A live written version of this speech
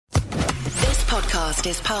podcast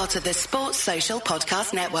is part of the Sports Social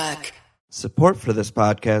Podcast Network. Support for this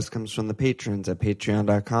podcast comes from the patrons at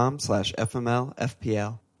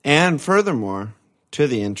patreon.com/FMLFPL. And furthermore, to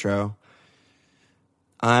the intro,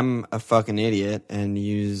 I'm a fucking idiot and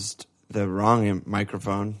used the wrong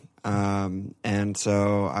microphone. And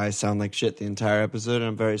so I sound like shit the entire episode, and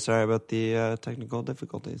I'm very sorry about the technical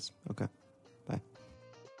difficulties. Okay, bye.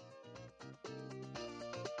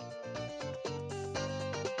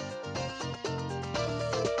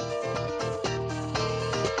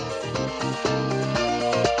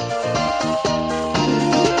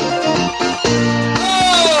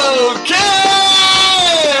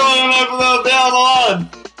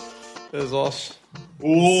 It was Walsh.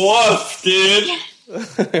 Woof, dude.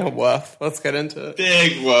 Woof. Let's get into it.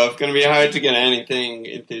 Big woof. Gonna be hard to get anything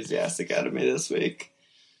enthusiastic out of me this week.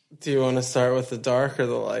 Do you want to start with the dark or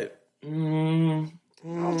the light?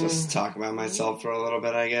 I'll just talk about myself for a little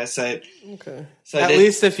bit, I guess. Okay. So at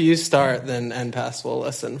least if you start, then NPass will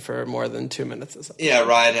listen for more than 2 minutes or something. Yeah,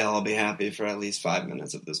 Rydell will be happy for at least 5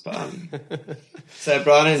 minutes of this pod. So I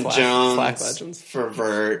brought in Jones for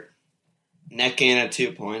Vert. Net gain at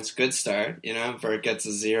 2 points. Good start. You know, Vert gets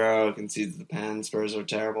a 0, concedes the pen, Spurs are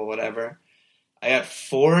terrible, whatever. I got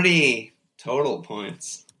 40 total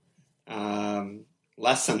points.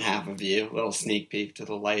 Less than half of you. Little sneak peek to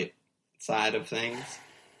the light side of things.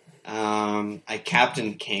 I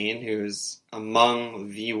captained Kane, who's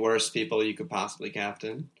among the worst people you could possibly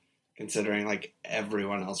captain, considering, like,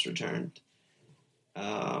 everyone else returned.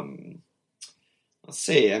 Let's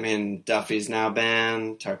see. I mean, Duffy's now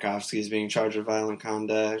banned. Tarkovsky's being charged with violent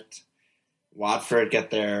conduct. Watford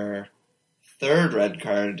get their third red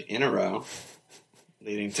card in a row,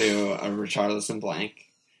 leading to a Richarlison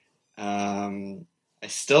blank. I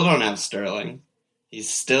still don't have Sterling. He's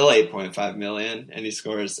still 8.5 million, and he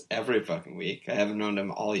scores every fucking week. I haven't owned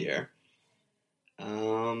him all year.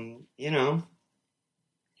 You know,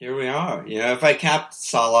 here we are. You know, if I capped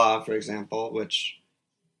Salah, for example, which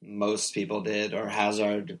most people did, or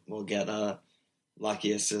Hazard will get a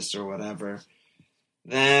lucky assist or whatever,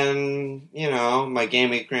 then, you know, my game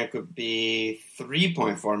week rank would be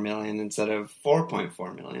 3.4 million instead of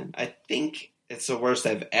 4.4 million. I think it's the worst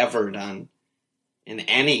I've ever done in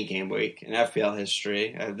any game week in FPL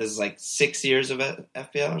history. This is like 6 years of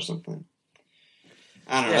FPL or something.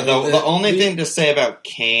 I don't know. The only thing to say about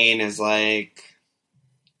Kane is like,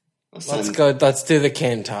 listen, let's go. Let's do the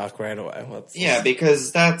Kane talk right away.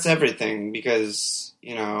 Because that's everything. Because,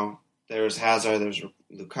 you know, there's Hazard, there's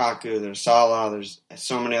Lukaku, there's Salah, there's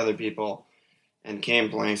so many other people, and Kane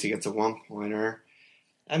blanks. He gets a 1-pointer.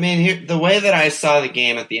 I mean, the way that I saw the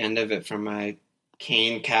game at the end of it from my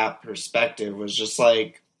Kane cap perspective was just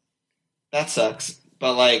like, that sucks.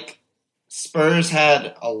 But like, Spurs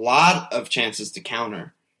had a lot of chances to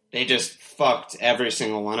counter. They just fucked every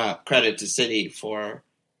single one up. Credit to City for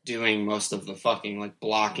doing most of the fucking, like,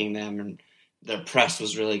 blocking them, and their press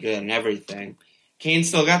was really good and everything. Kane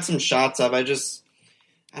still got some shots up. I don't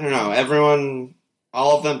know,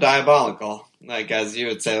 all of them diabolical. Like, as you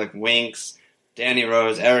would say, like, Winks, Danny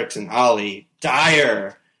Rose, Eriksson, Ali,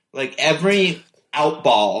 Dyer. Like, every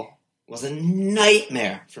outball was a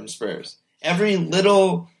nightmare from Spurs. Every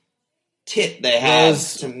little tit they had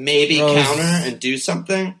to maybe counter and do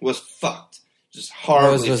something was fucked. Just horribly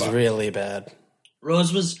Rose was fucked. really bad.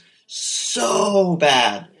 Rose was so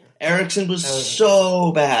bad. Eriksson was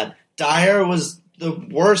so bad. Dyer was the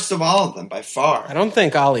worst of all of them by far. I don't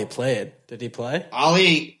think Ali played. Did he play?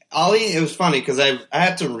 Ali, it was funny because I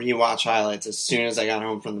had to rewatch highlights as soon as I got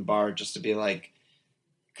home from the bar just to be like,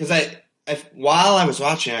 because while I was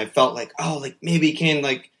watching, I felt like, oh, like maybe Kane,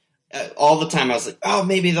 like all the time I was like, oh,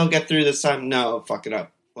 maybe they'll get through this time. No, fuck it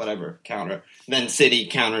up, whatever, counter. Then City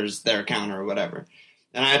counters their counter or whatever.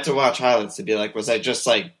 And I had to watch highlights to be like, was that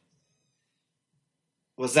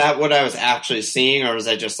what I was actually seeing, or was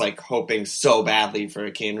I just like hoping so badly for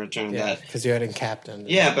a Kane return? Yeah, because you had him captain.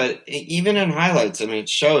 Yeah, but even in highlights, I mean, it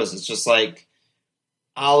shows. It's just like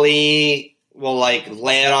Ali will like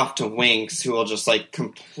lay it off to Winks, who will just like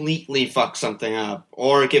completely fuck something up,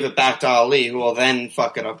 or give it back to Ali, who will then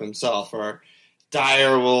fuck it up himself, or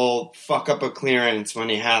Dyer will fuck up a clearance when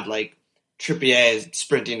he had like Trippier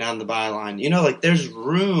sprinting down the byline. You know, like, there's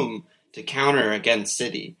room to counter against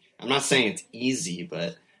City. I'm not saying it's easy,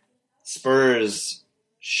 but Spurs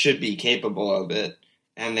should be capable of it,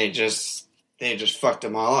 and they just fucked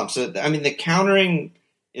them all up. So, I mean, the countering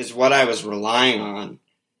is what I was relying on,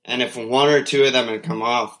 and if one or two of them had come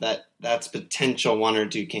off, that's potential 1 or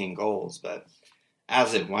 2 Kane goals. But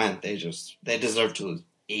as it went, they deserved to lose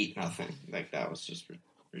 8-0. Like, that was just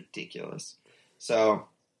ridiculous. So,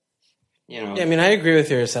 you know. Yeah, I mean, I agree with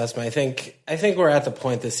your assessment. I think we're at the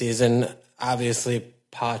point this season. Obviously,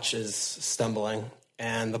 Poch is stumbling,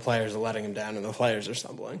 and the players are letting him down, and the players are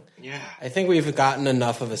stumbling. Yeah, I think we've gotten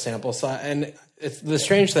enough of a sample size, and the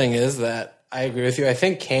strange thing is that I agree with you. I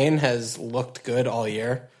think Kane has looked good all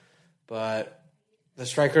year, but the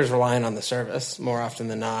striker's relying on the service more often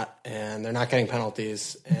than not, and they're not getting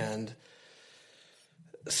penalties, and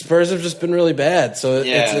Spurs have just been really bad. So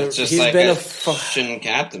it's just he's like been shouldn't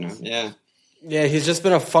captain him. Yeah, he's just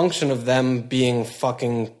been a function of them being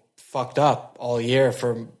fucking fucked up all year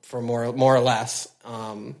for more or less.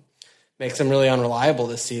 Makes him really unreliable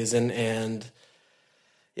this season, and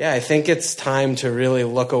yeah, I think it's time to really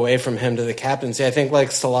look away from him to the captaincy. I think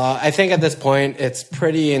like Salah, I think at this point it's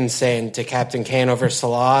pretty insane to captain Kane over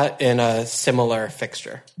Salah in a similar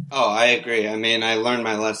fixture. Oh, I agree. I mean, I learned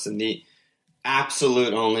my lesson. The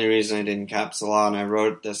absolute only reason I didn't cap Salah, and I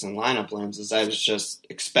wrote this in lineup lambs, is I was just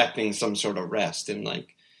expecting some sort of rest in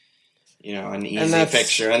like, you know, an easy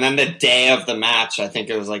fixture. And then the day of the match, I think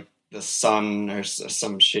it was like the Sun or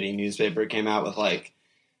some shitty newspaper came out with like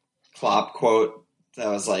Klopp quote that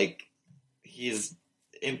was like, he's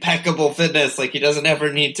impeccable fitness, like he doesn't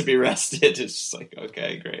ever need to be rested. It's just like,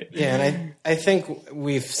 okay, great. Yeah, and I think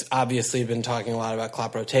we've obviously been talking a lot about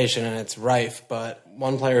Klopp rotation, and it's rife, but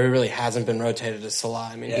one player who really hasn't been rotated is Salah.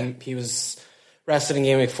 I mean, he was rested in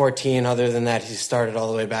game week 14. Other than that, he started all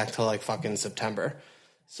the way back to like fucking September.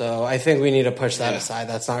 So I think we need to push that aside.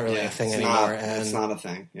 That's not really a thing anymore. It's not a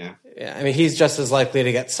thing, yeah. I mean, he's just as likely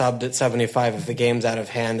to get subbed at 75 if the game's out of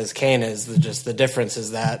hand as Kane is. Just the difference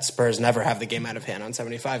is that Spurs never have the game out of hand on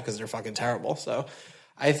 75 because they're fucking terrible. So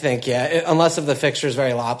I think, unless if the fixture is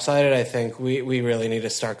very lopsided, I think we really need to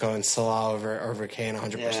start going Salah over Kane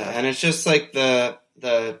 100%. Yeah, and it's just like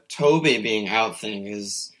the Toby being out thing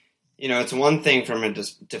is, you know, it's one thing from a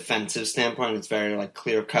defensive standpoint. It's very like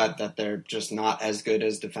clear cut that they're just not as good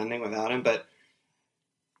as defending without him. But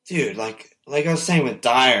dude, like I was saying with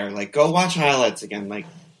Dyer, like go watch highlights again. Like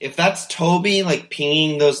if that's Toby like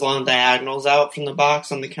pinging those long diagonals out from the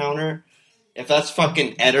box on the counter, if that's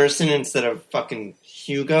fucking Ederson instead of fucking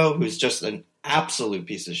Hugo, who's just an absolute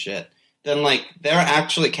piece of shit, then like they're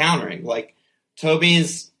actually countering. Like Toby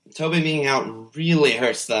being out really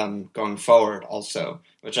hurts them going forward also,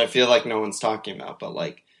 which I feel like no one's talking about. But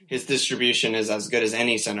like his distribution is as good as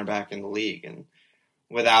any center back in the league, and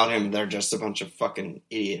without him, they're just a bunch of fucking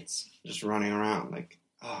idiots just running around. Like,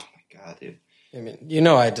 oh my god, dude. I mean, you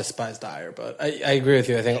know, I despise Dyer, but I agree with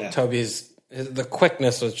you. I think Toby's the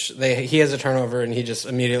quickness, which he has a turnover and he just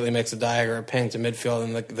immediately makes a diag or a ping to midfield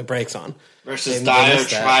and the break's on. Versus Dyer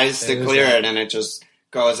tries to clear it and it just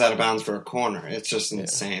goes out of bounds for a corner. It's just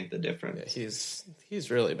insane, the difference. Yeah,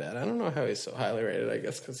 he's really bad. I don't know how he's so highly rated, I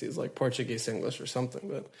guess because he's like Portuguese English or something.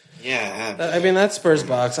 But I mean, that Spurs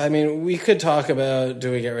box, I mean, we could talk about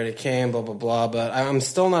do we get rid of Kane, blah, blah, blah, but I'm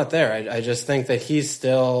still not there. I just think that he's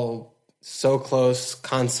still so close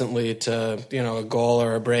constantly to, you know, a goal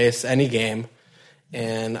or a brace any game.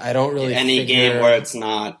 And I don't really any game where it's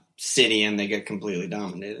not City and they get completely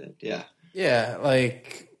dominated. Yeah. Yeah,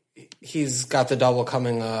 like he's got the double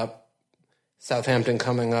coming up, Southampton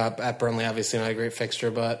coming up, at Burnley, obviously not a great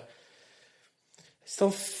fixture, but I still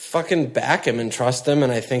fucking back him and trust him,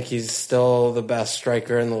 and I think he's still the best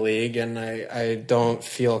striker in the league, and I don't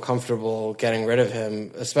feel comfortable getting rid of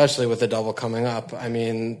him, especially with the double coming up. I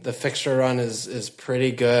mean, the fixture run is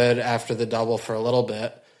pretty good after the double for a little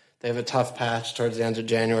bit. They have a tough patch towards the end of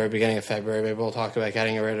January, beginning of February. Maybe we'll talk about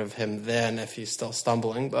getting rid of him then if he's still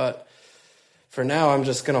stumbling, but for now, I'm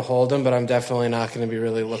just going to hold him, but I'm definitely not going to be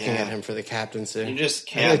really looking at him for the captaincy. You just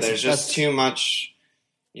can't. There's just too much.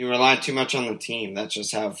 You rely too much on the team. That's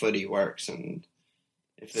just how footy works. And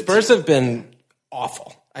if Spurs have been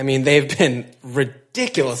awful. I mean, they've been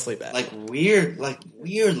ridiculously bad.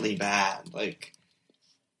 Weirdly bad. Like,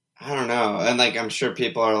 I don't know. And, like, I'm sure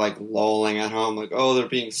people are, like, lolling at home, like, oh, they're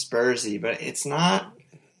being Spursy. But it's not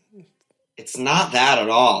that at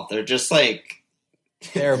all. They're just, like...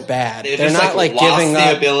 They're bad. They're just, not like giving the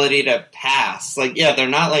up ability to pass. Like, yeah, they're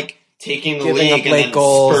not like taking the league and then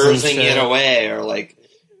spursing it away, or like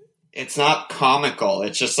it's not comical.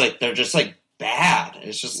 It's just like they're just like bad.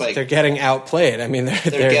 It's just like they're getting outplayed. I mean,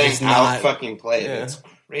 they're getting just out fucking played. Yeah. It's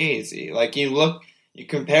crazy. Like you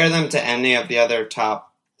compare them to any of the other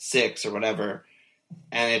top 6 or whatever,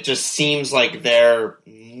 and it just seems like they're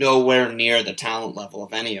nowhere near the talent level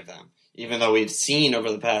of any of them. Even though we've seen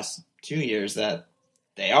over the past 2 years that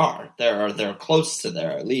they are. They're close to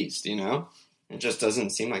there at least, you know? It just doesn't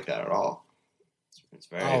seem like that at all. It's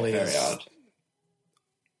very, very odd.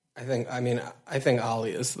 I think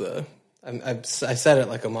Ali is the... I said it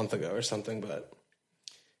like a month ago or something, but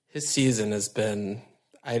His season has been.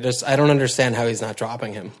 I don't understand how he's not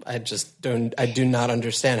dropping him. I do not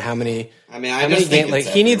understand how many. I mean, I just think like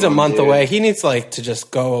he needs a month away. He needs like to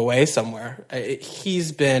just go away somewhere.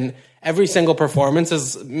 He's been every single performance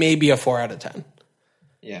is maybe a 4 out of 10.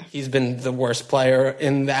 Yeah, he's been the worst player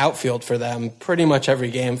in the outfield for them pretty much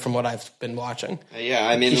every game from what I've been watching. Yeah,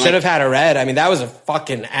 I mean, he should have had a red. I mean, that was a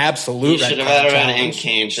fucking absolute. He should have had a red, and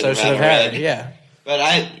Kane should have had a red. Yeah, but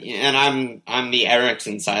I'm the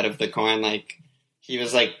Erickson side of the coin. Like he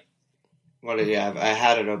was like, what did he have? I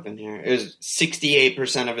had it open here. It was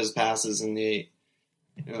 68% of his passes in the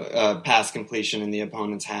pass completion in the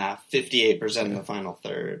opponent's half, 58% in the final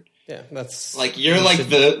third. Yeah, that's like you're like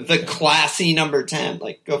the classy number 10.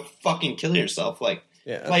 Like, go fucking kill yourself. Like,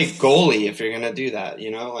 play goalie if you're gonna do that.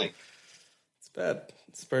 You know, like it's bad.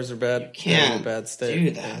 Spurs are bad. You can't in a bad state.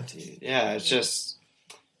 do that, dude. Yeah, it's just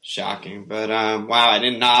shocking. But wow, I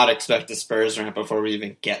did not expect the Spurs rant before we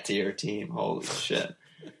even get to your team. Holy shit!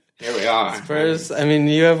 Here we are. Spurs. I mean,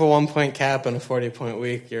 you have a 1-point cap and a 40-point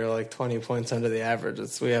week. You're like 20 points under the average.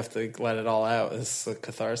 We have to let it all out. It's a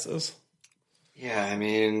catharsis. Yeah, I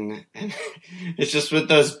mean, it's just with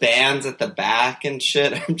those bands at the back and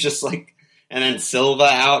shit. I'm just like, and then Silva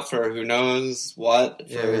out for who knows what,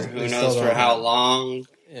 for who knows for how long.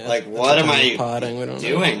 Yeah, like, what am I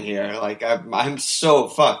doing here? Like, I'm so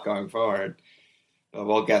fucked going forward. But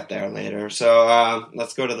we'll get there later. So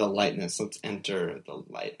let's go to the lightness. Let's enter the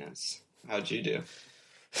lightness. How'd you do?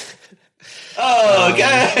 Oh,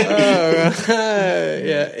 okay.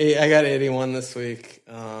 Yeah, I got 81 this week.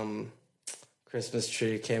 Christmas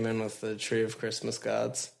tree came in with the tree of Christmas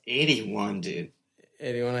gods. 81, dude.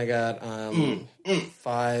 81. I got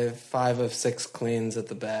 5 of 6 cleans at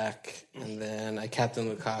the back, and then I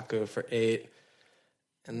captained Lukaku for 8,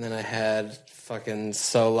 and then I had fucking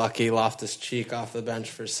so lucky Loftus-Cheek off the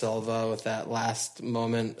bench for Silva with that last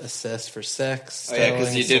moment assist for 6. Oh yeah,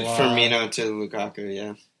 because you did Firmino to Lukaku,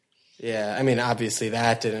 yeah. Yeah, I mean, obviously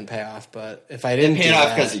that didn't pay off, but if I didn't, it paid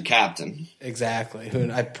off because you captained. Exactly.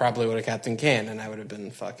 I probably would have captained Kane, and I would have been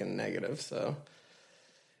fucking negative. So,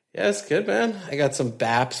 yeah, it's good, man. I got some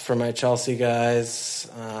BAPs for my Chelsea guys.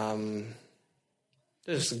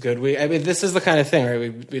 Just a good week. I mean, this is the kind of thing,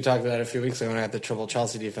 right? We talked about it a few weeks ago when I got the triple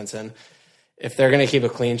Chelsea defense in. If they're going to keep a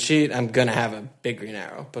clean sheet, I'm going to have a big green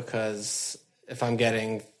arrow, because if I'm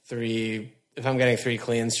getting 3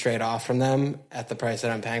 cleans straight off from them at the price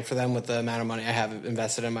that I'm paying for them with the amount of money I have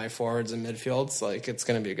invested in my forwards and midfields, like, it's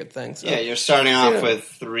going to be a good thing. So, yeah, you're starting off with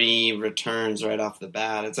 3 returns right off the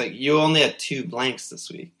bat. It's like you only had 2 blanks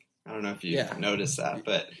this week. I don't know if you noticed that,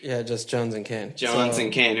 but yeah, just Jones and Kane.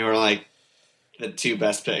 And Kane, who are like the 2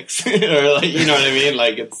 best picks, or like, you know what I mean?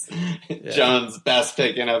 Like, it's Jones best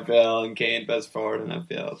pick in FPL and Kane best forward in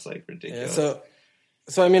FPL. It's like ridiculous. Yeah,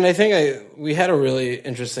 So I mean, I think we had a really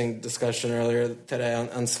interesting discussion earlier today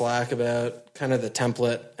on Slack about kind of the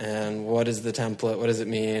template and what is the template, what does it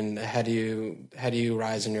mean, how do you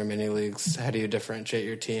rise in your mini leagues, how do you differentiate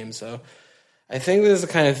your team. So I think this is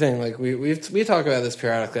the kind of thing, like we talk about this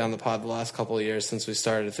periodically on the pod the last couple of years since we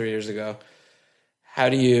started 3 years ago. How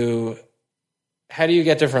do you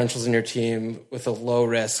get differentials in your team with a low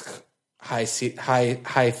risk, high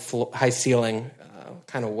ceiling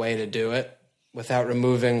kind of way to do it, without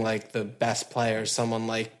removing like the best players, someone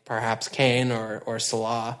like perhaps Kane or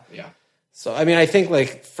Salah. Yeah. So, I mean, I think,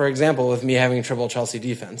 like, for example, with me having triple Chelsea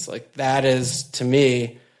defense, like, that is, to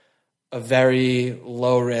me, a very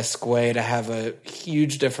low-risk way to have a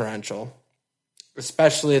huge differential.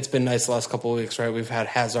 Especially, it's been nice the last couple of weeks, right? We've had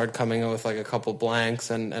Hazard coming in with, like, a couple blanks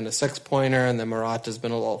and a 6-pointer, and then Morata's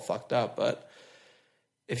been a little fucked up. But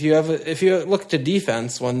if you look to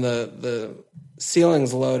defense, when the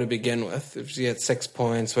ceiling's low to begin with, if you get 6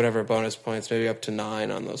 points, whatever bonus points, maybe up to 9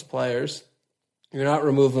 on those players, you're not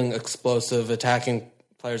removing explosive attacking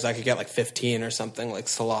players that could get like 15 or something, like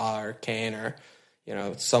Salah or Kane or, you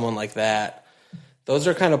know, someone like that. Those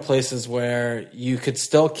are kind of places where you could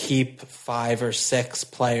still keep 5 or 6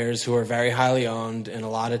 players who are very highly owned in a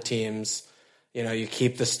lot of teams. You know, you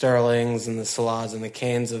keep the Sterlings and the Salahs and the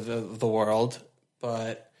Kanes of the world,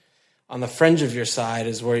 but on the fringe of your side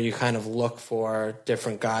is where you kind of look for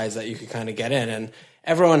different guys that you could kind of get in. And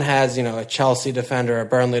everyone has, you know, a Chelsea defender, a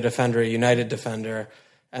Burnley defender, a United defender,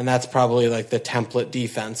 and that's probably like the template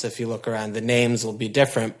defense. If you look around, the names will be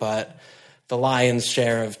different, but the lion's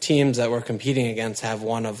share of teams that we're competing against have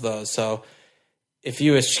one of those. So if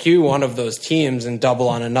you eschew one of those teams and double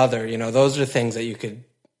on another, you know, those are things that you could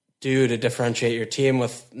do to differentiate your team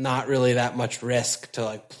with not really that much risk to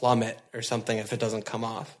like plummet or something if it doesn't come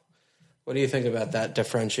off. What do you think about that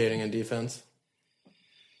differentiating in defense?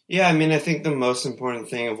 Yeah, I mean, I think the most important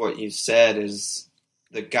thing of what you said is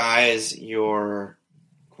the guys you're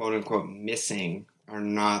quote unquote missing are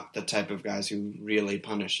not the type of guys who really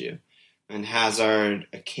punish you. And Hazard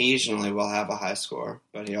occasionally will have a high score,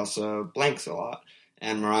 but he also blanks a lot.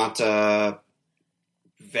 And Morata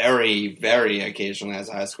very, very occasionally has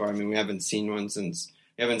a high score. I mean, we haven't seen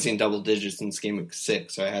double digits since game week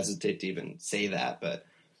 6, so I hesitate to even say that, but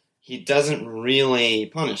he doesn't really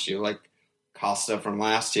punish you like Costa from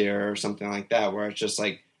last year or something like that, where it's just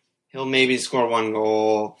like he'll maybe score one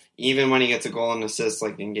goal. Even when he gets a goal and assist,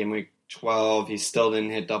 like in game week 12, he still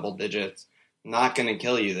didn't hit double digits. Not going to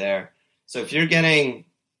kill you there. So if you're getting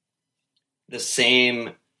the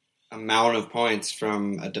same amount of points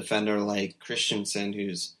from a defender like Christensen,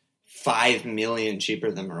 who's 5 million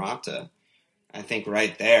cheaper than Morata, I think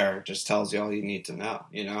right there just tells you all you need to know.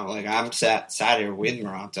 You know, like I'm sat here with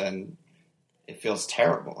Morata and it feels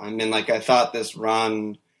terrible. I mean, like I thought this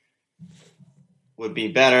run would be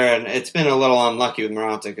better, and it's been a little unlucky with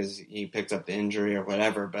Morata because he picked up the injury or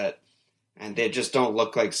whatever, and they just don't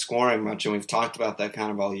look like scoring much, and we've talked about that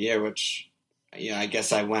kind of all year, which, you know, I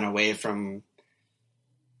guess I went away from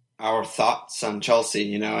our thoughts on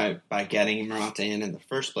Chelsea, by getting Morata in the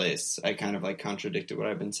first place. I kind of like contradicted what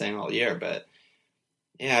I've been saying all year, but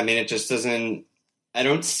yeah, I mean, it just doesn't, I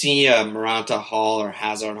don't see a Morata haul or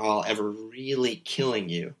Hazard haul ever really killing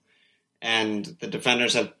you. And the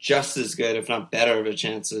defenders have just as good, if not better, of a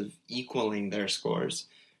chance of equaling their scores.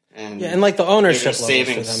 And like the ownership level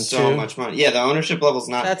saving for them so too. much money. Yeah, the ownership level's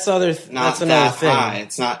not that's another that thing. high.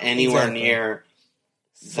 It's not anywhere Exactly. near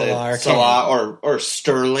Salah or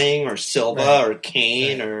Sterling or Silva Right. or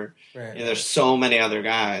Kane or there's so many other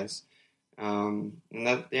guys. And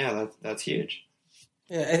that's huge.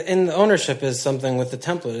 Yeah, and the ownership is something with the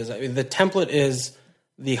template. The template is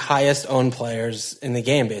the highest owned players in the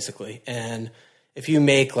game, basically. And if you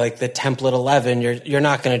make like the template 11, you're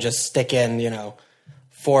not going to just stick in,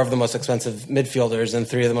 4 of the most expensive midfielders and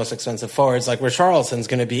 3 of the most expensive forwards. Like Richarlison's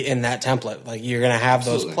going to be in that template. Like you're going to have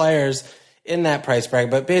those players in that price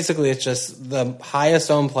bracket. But basically, it's just the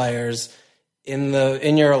highest owned players in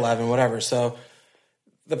your 11, whatever. So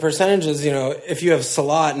the percentages, if you have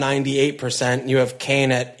Salah at 98%, you have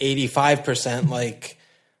Kane at 85%, like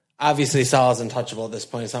obviously Salah's untouchable at this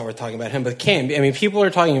point. It's not worth talking about him. But Kane, I mean, people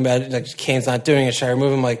are talking about it, like Kane's not doing it, should I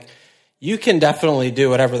remove him? Like, you can definitely do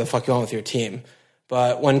whatever the fuck you want with your team.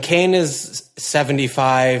 But when Kane is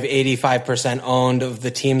 75, 85% owned of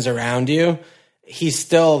the teams around you, he's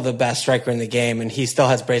still the best striker in the game, and he still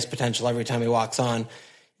has brace potential every time he walks on.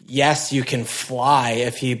 Yes, you can fly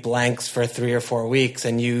if he blanks for 3 or 4 weeks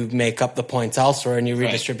and you make up the points elsewhere and you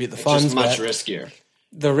redistribute the funds. It's just much riskier.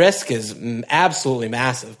 The risk is absolutely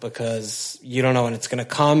massive because you don't know when it's going to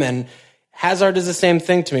come. And Hazard is the same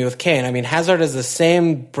thing to me with Kane. I mean, Hazard has the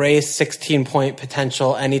same brace 16-point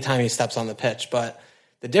potential anytime he steps on the pitch. But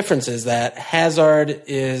the difference is that Hazard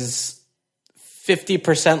is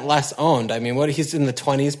 50% less owned. I mean, he's in the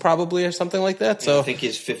 20s probably or something like that. So I think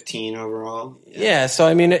he's 15 overall. Yeah. So,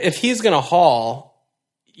 I mean, if he's going to haul,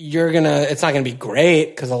 it's not going to be great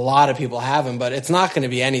because a lot of people have him, but it's not going to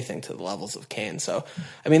be anything to the levels of Kane. So,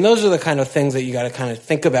 I mean, those are the kind of things that you got to kind of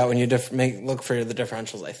think about when you look for the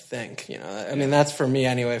differentials, I think. I mean, that's for me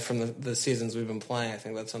anyway from the seasons we've been playing. I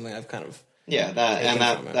think that's something I've kind of... Yeah,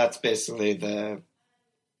 that's basically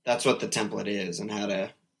that's what the template is and how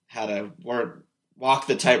to walk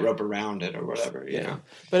the tightrope around it or whatever, you know.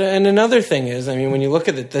 But and another thing is, I mean, when you look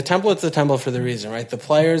at the template's the template for the reason, right? The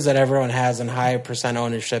players that everyone has in high percent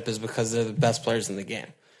ownership is because they're the best players in the game.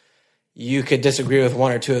 You could disagree with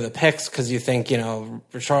 1 or 2 of the picks because you think,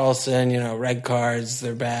 Richarlison, red cards,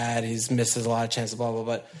 they're bad, he's misses a lot of chances, blah, blah,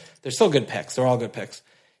 but they're still good picks. They're all good picks.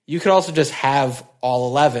 You could also just have all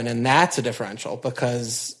 11, and that's a differential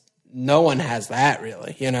because no one has that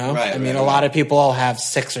really, Right, I mean, a lot of people all have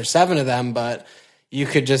 6 or 7 of them, but you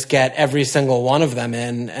could just get every single one of them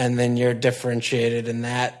in, and then you're differentiated in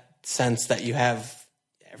that sense that you have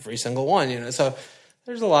every single one, So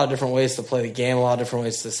there's a lot of different ways to play the game, a lot of different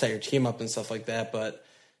ways to set your team up and stuff like that. But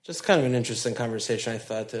just kind of an interesting conversation, I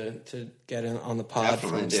thought, to get in on the pod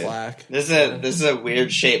from Slack. This is a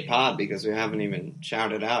weird shaped pod because we haven't even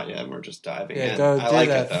shouted out yet, and we're just diving in. Go I do like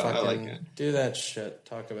that it, though. I like it. Do that shit.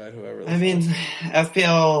 Talk about whoever. I mean,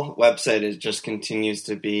 FPL website just continues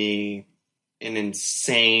to be an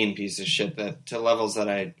insane piece of shit that to levels that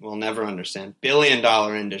I will never understand. $1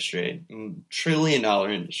 billion industry, $1 trillion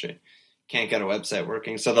industry. Can't get a website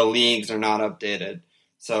working. So the leagues are not updated.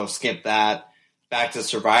 So skip that. Back to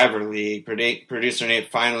Survivor League. Producer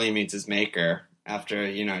Nate finally meets his maker after,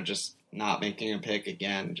 just not making a pick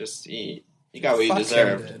again. Just he You got what you Fuck him,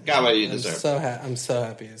 deserved. dude. Got what you I'm deserved. I'm so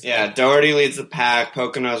happy. Yeah, Doherty leads the pack.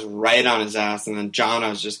 Pocono's right on his ass, and then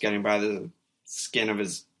Jono's just getting by the skin of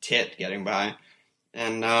his tit, getting by.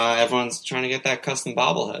 And everyone's trying to get that custom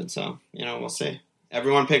bobblehead, so, we'll see.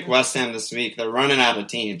 Everyone picked West Ham this week. They're running out of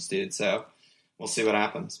teams, dude, so we'll see what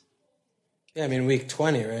happens. Yeah, I mean, week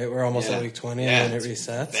 20, right? We're almost at week 20, and then it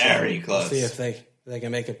resets. Very close. We'll see if they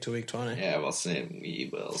can make it to week 20. Yeah, we'll see. We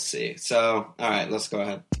will see. So, all right, let's go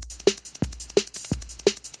ahead.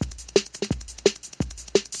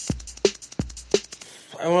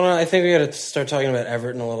 I think we got to start talking about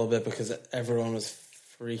Everton a little bit because everyone was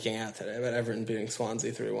freaking out today about Everton beating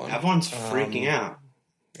Swansea 3-1. Everyone's freaking out.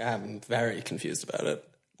 I'm very confused about it.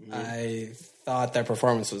 Mm-hmm. I thought their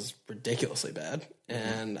performance was ridiculously bad,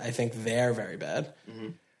 and I think they're very bad. Mm-hmm.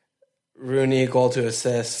 Rooney, goal to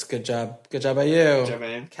assist. Good job by you. Good job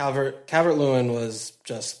by you. Calvert-Lewin was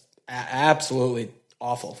just absolutely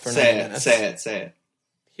awful for 90 minutes. Say it.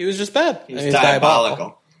 He was just bad. He was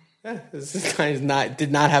diabolical. Yeah, this guy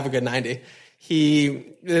did not have a good 90.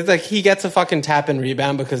 He gets a fucking tap and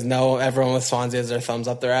rebound because everyone with Swansea has their thumbs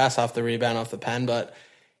up their ass off the rebound, off the pen, but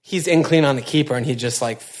he's in clean on the keeper and he just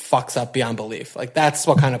fucks up beyond belief. That's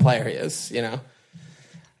what kind of player he is,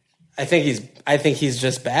 I think he's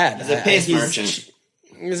just bad. He's a pace merchant.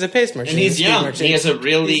 He's a pace merchant. And he's young. Merchant. He has a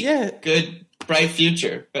really good, bright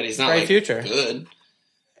future, but he's not good.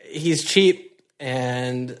 He's cheap,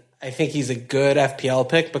 and I think he's a good FPL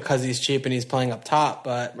pick because he's cheap and he's playing up top,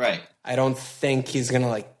 but I don't think he's going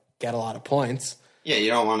to get a lot of points. Yeah, you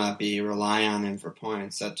don't want to be relying on him for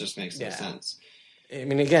points. That just makes no sense. I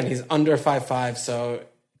mean, again, he's under 5'5", so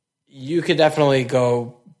you could definitely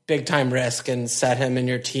go big time risk and set him in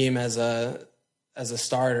your team as a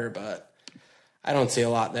starter, but I don't see a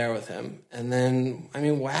lot there with him. And then, I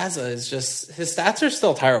mean, Wazza is just, his stats are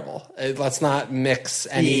still terrible. Let's not mix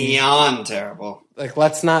any... Beyond terrible.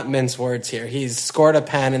 Let's not mince words here. He's scored a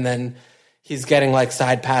pen and then he's getting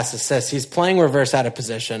side pass assists. He's playing reverse out of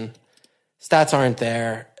position. Stats aren't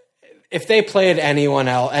there. If they played anyone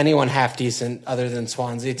half decent other than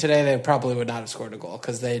Swansea today, they probably would not have scored a goal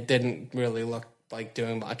because they didn't really look like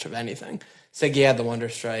doing much of anything. Siggy had the wonder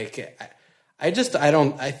strike.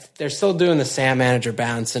 They're still doing the Sam manager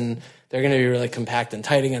bounce, and they're going to be really compact and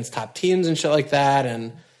tight against top teams and shit like that.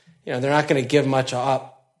 And, they're not going to give much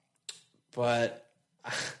up, but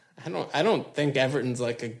I don't think Everton's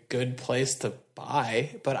a good place to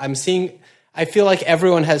buy, but I feel like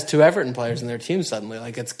everyone has two Everton players in their team suddenly.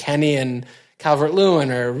 It's Kenny and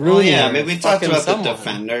Calvert-Lewin or Rooney. Well, yeah, I mean, we talked about the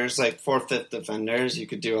defenders, 4th, 5th defenders. You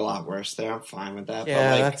could do a lot worse there. I'm fine with that.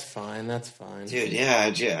 Yeah, that's fine. Dude,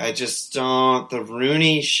 yeah, I just don't... The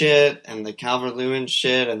Rooney shit and the Calvert-Lewin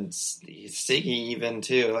shit and Siggy even,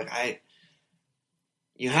 too.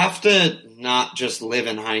 You have to not just live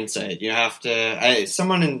in hindsight. You have to... I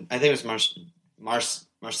think it was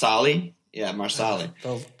Marsali. Yeah, Marsali.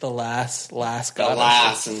 The last goddess. The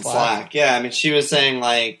last in Slack. Yeah, I mean, she was saying,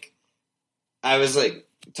 I was we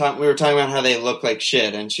were talking about how they look like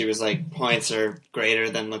shit, and she was points are greater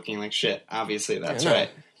than looking like shit. Obviously, that's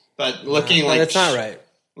right. But that's not right.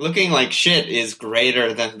 Looking like shit is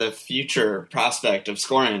greater than the future prospect of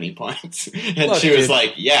scoring any points. And Look, she was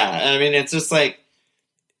dude, yeah. I mean, it's just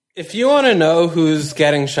if you want to know who's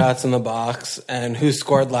getting shots in the box and who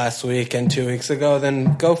scored last week and 2 weeks ago,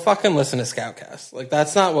 then go fucking listen to Scoutcast.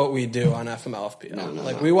 That's not what we do on FMLFPL.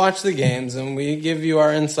 No. We watch the games and we give you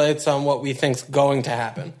our insights on what we think's going to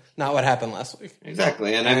happen, not what happened last week.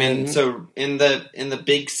 Exactly. And I mean, so in the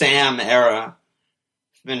Big Sam era,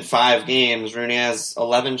 it's been 5 games, Rooney has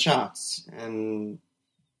 11 shots. And,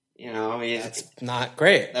 that's not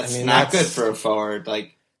great. That's not good for a forward.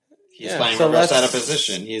 He's playing reverse out of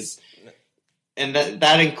position. And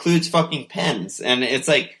that includes fucking pens. And it's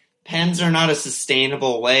pens are not a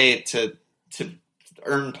sustainable way to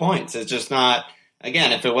earn points. It's just not.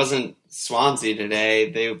 Again, if it wasn't Swansea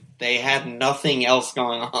today, they had nothing else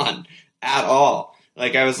going on at all.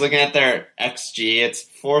 I was looking at their XG. It's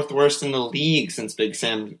 4th worst in the league since Big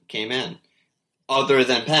Sam came in, other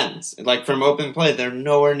than pens. From open play, they're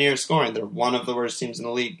nowhere near scoring. They're one of the worst teams in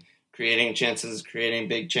the league. Creating chances, creating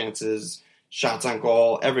big chances, shots on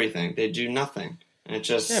goal, everything. They do nothing. And it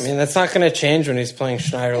just... Yeah, I mean, that's not going to change when he's playing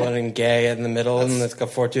Schneiderlin and Gay in the middle, and let's go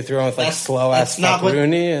 4-2-3-1 with slow-ass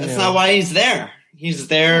Rooney. That's not why he's there. He's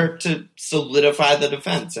there to solidify the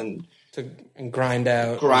defense and grind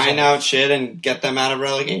out shit and get them out of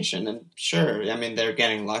relegation. And sure, I mean, they're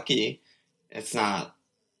getting lucky. It's not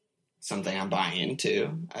something I'm buying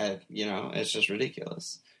into. It's just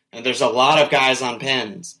ridiculous. And there's a lot of guys on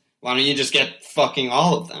pens Why don't you just get fucking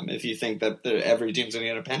all of them if you think that every team's going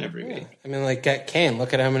to get a pen every week? I mean, like, get Kane.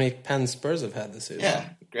 Look at how many pens Spurs have had this season. Yeah,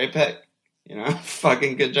 great pick. You know,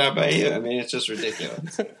 fucking good job by you. I mean, it's just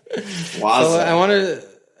ridiculous. So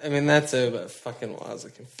that's but fucking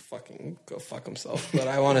Wazza can fucking go fuck himself. But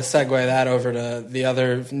I want to segue that over to the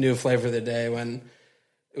other new flavor of the day when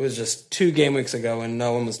it was just 2 game weeks ago when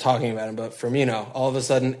no one was talking about him. But Firmino, all of a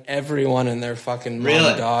sudden, everyone and their fucking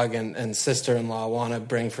mom, dog, and sister-in-law want to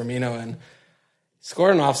bring Firmino in.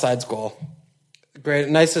 Scored an offsides goal. Great,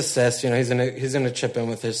 nice assist. You know, he's gonna chip in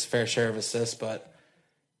with his fair share of assists, but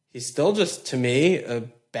he's still just, to me, a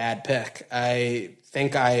bad pick. I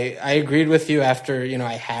think I agreed with you after, you know,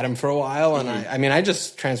 I had him for a while, and I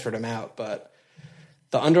just transferred him out, but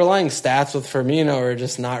the underlying stats with Firmino are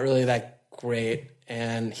just not really that great,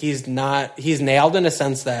 and he's nailed in a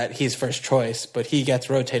sense that he's first choice, but he gets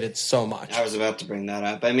rotated so much. I was about to bring that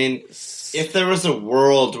up. I mean, if there was a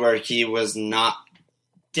world where he was not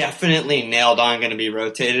definitely nailed on going to be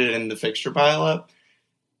rotated in the fixture pileup,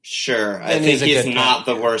 sure. I think he's not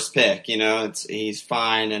the worst pick. You know, he's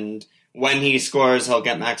fine, and when he scores, he'll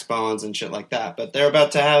get max bones and shit like that. But they're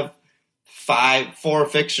about to have 4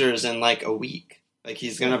 fixtures in like a week. Like,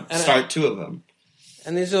 he's going to start 2 of them.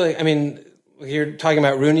 And these are like, I mean, you're talking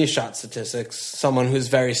about Rooney's shot statistics. Someone who's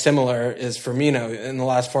very similar is Firmino. In the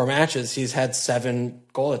last 4 matches, he's had 7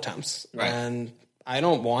 goal attempts. Right. And I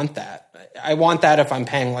don't want that. I want that if I'm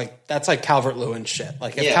paying, like, that's like Calvert-Lewin shit.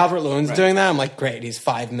 Like, if Calvert-Lewin's doing that, I'm like, great, he's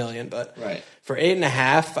 $5 million. But for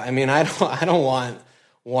 8.5, I mean, I don't want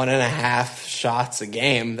 1.5 shots a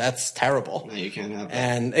game. That's terrible. No, you can't have that.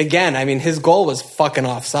 And again, I mean, his goal was fucking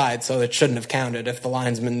offside, so it shouldn't have counted if the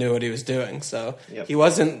linesman knew what he was doing. So he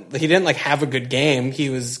didn't like have a good game.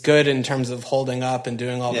 He was good in terms of holding up and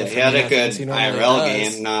doing all the he had a good IRL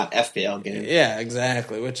game, not FPL game. Yeah,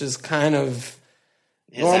 exactly, which is kind of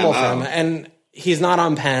normal for him. And he's not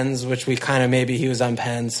on pens, which maybe he was on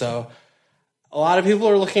pens, so a lot of people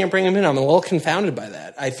are looking at bringing him in. I'm a little confounded by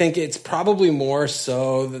that. I think it's probably more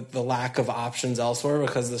so the lack of options elsewhere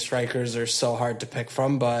because the strikers are so hard to pick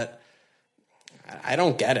from, but I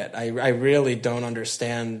don't get it. I really don't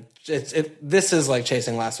understand. This is like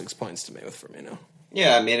chasing last week's points to me with Firmino.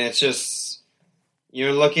 Yeah, I mean, it's just,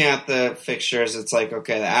 you're looking at the fixtures, it's like,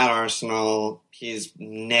 okay, at Arsenal, he's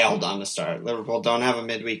nailed on the start. Liverpool don't have a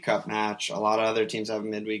midweek cup match. A lot of other teams have a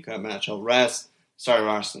midweek cup match. He'll rest, start at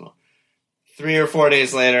Arsenal. 3 or 4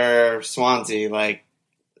 days later, Swansea, like,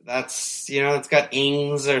 that's, you know, it's got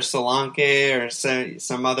Ings or Solanke or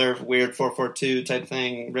some other weird 4-4-2 type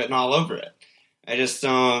thing written all over it. I just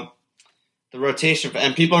don't, the rotation,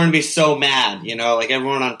 and people are going to be so mad, you know, like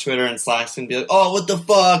everyone on Twitter and Slack's going to be like, oh, what the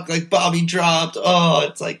fuck, like Bobby dropped, oh,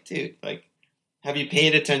 it's like, dude, like, have you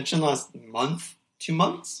paid attention last month, 2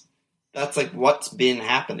 months? That's like what's been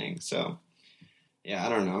happening, so, yeah, I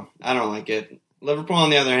don't know. I don't like it. Liverpool, on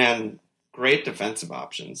the other hand, great defensive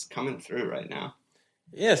options coming through right now.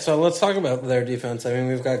 Yeah, so let's talk about their defense. I mean,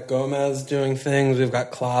 we've got Gomez doing things. We've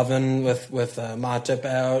got Klavan with Matip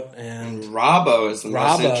out. And Robbo is the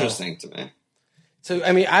most interesting to me. So,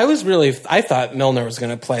 I mean, I thought Milner was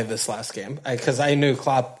going to play this last game. Because I knew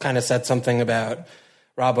Klopp kind of said something about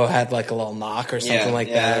Robbo had like a little knock or something like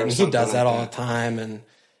that. And he does that all the time. And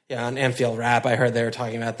yeah, on Anfield Rap, I heard they were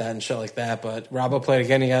talking about that and shit like that. But Robbo played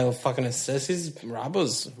again. He got a fucking assist.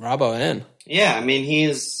 Robbo in. Yeah, I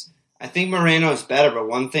mean, I think Moreno's better, but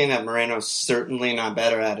one thing that Moreno's certainly not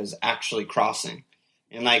better at is actually crossing.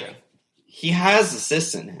 And, like, he has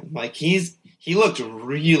assists in him. Like, he looked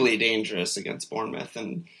really dangerous against Bournemouth.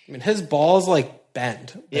 And I mean, his ball's, like,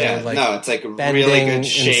 bend. It's like a really good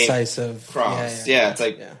shape, incisive cross. Yeah, it's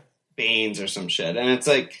like Baines or some shit. And it's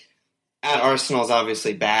like, at Arsenal's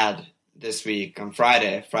obviously bad this week on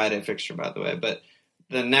Friday fixture, by the way, but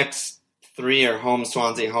the next 3 are home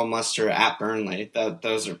Swansea, home Leicester, at Burnley.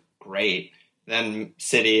 Those are great. Then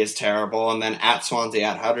City is terrible, and then at Swansea,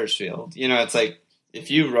 at Huddersfield. You know, it's like,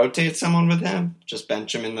 if you rotate someone with him, just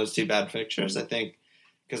bench him in those 2 bad fixtures, I think,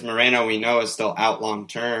 because Moreno, we know, is still out long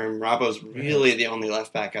term. Robbo's really the only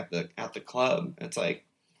left back at the club. It's like,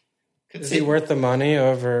 is he worth the money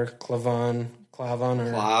over Klavan or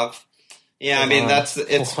Klav? Yeah, I mean,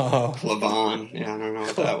 Klavan. Yeah, I don't know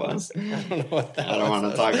what that was. I don't know what that was. I don't want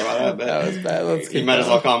to talk about it, but that was bad. You might as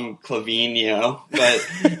well call him Clavinho. But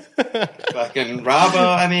fucking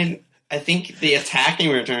Robbo, I mean, I think the attacking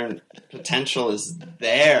return potential is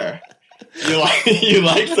there. You like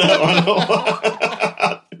that one a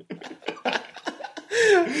lot.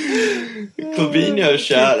 Clavinho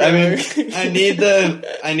shot. I mean,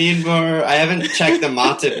 I need more. I haven't checked the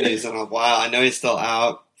Matip news in a while. I know he's still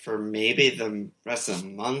out for maybe the rest of the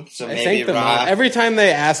month. So I maybe think Rob. every time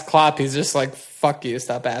they ask Klopp, he's just like, "Fuck you,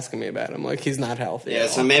 stop asking me about him." Like he's not healthy. Yeah,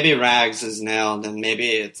 so maybe Rags is nailed, and maybe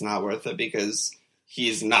it's not worth it because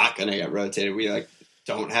he's not going to get rotated. We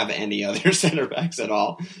don't have any other center backs at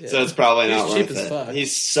all, so it's probably not cheap worth as it. fuck.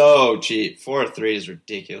 He's so cheap. 4-3 is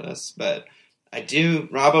ridiculous, but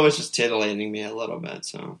Robbo was just titillating me a little bit,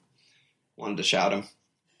 so wanted to shout him.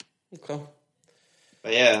 Okay.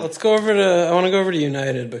 But yeah, Let's go over to. I want to go over to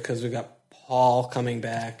United because we got Paul coming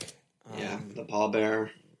back. The Paul Bear.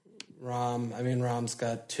 Rom's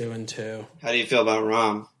got 2 and 2. How do you feel about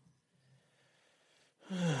Rom?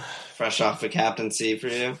 Fresh off the captaincy for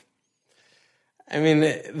you? I mean,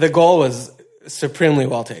 the goal was supremely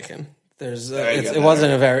well taken. It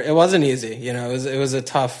wasn't easy. You know, it was a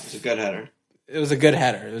tough. It's a good header. It was a good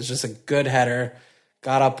header. It was just a good header.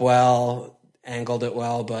 Got up well, angled it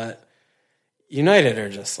well, but United are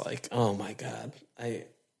just like, oh my God.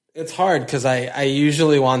 It's hard because I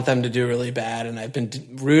usually want them to do really bad, and I've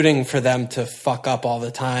been rooting for them to fuck up all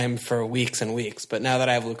the time for weeks and weeks. But now that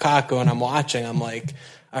I have Lukaku and I'm watching, I'm like,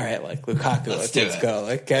 all right, like Lukaku, let's go.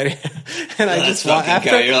 Like, and I just want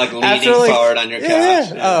go. You're like leaning forward on your couch.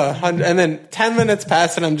 Yeah. And then 10 minutes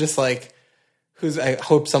pass, and I'm just like, I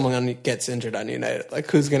hope someone gets injured on United. Like,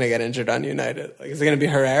 who's going to get injured on United? Like, is it going to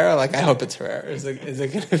be Herrera? Like, I hope it's Herrera. Is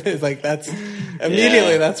it going to be, like, that's,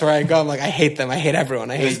 immediately that's where I go. I'm like, I hate them. I hate everyone.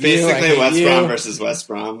 I hate you. It was basically West Brom versus West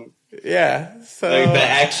Brom. Yeah. So the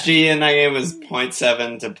XG in that game was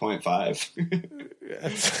 0.7 to 0.5.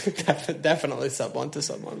 That's definitely sub 1 to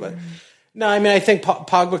sub 1. But no, I mean, I think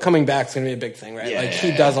Pogba coming back is going to be a big thing, right?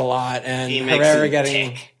 He does a lot, and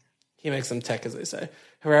Herrera he makes them tick, as they say.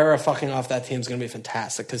 Herrera fucking off that team is going to be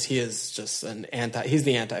fantastic because he is just he's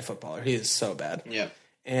the anti-footballer. He is so bad. Yeah.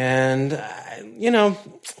 And,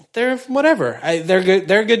 they're whatever. They're good.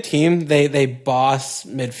 They're a good team. They boss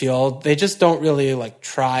midfield. They just don't really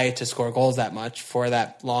try to score goals that much for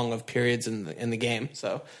that long of periods in the game.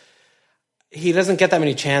 So he doesn't get that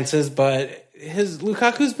many chances, but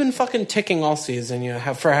Lukaku's been fucking ticking all season,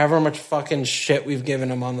 for however much fucking shit we've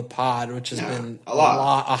given him on the pod, which has been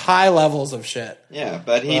a high levels of shit. Yeah,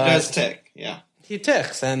 but he does tick. Yeah. He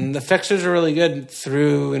ticks, and the fixtures are really good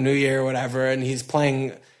through New Year or whatever, and he's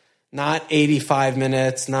playing not 85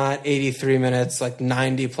 minutes, not 83 minutes,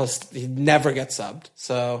 90 plus. He never gets subbed.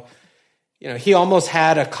 So, he almost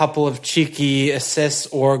had a couple of cheeky assists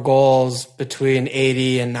or goals between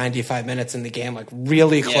 80 and 95 minutes in the game,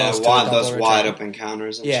 really close to those wide open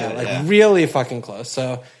counters and shit. Really fucking close.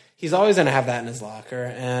 So he's always going to have that in his locker.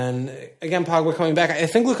 And again, Pogba coming back, I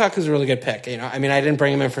think Lukaku's a really good pick. I didn't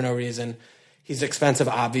bring him in for no reason. He's expensive,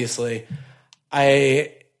 obviously.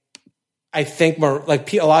 I think a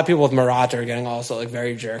lot of people with Morata are getting also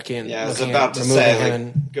very jerky. And I was about to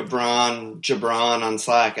say Gibran on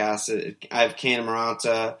Slack asked it. I have Kane and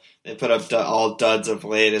Morata. They put up all duds of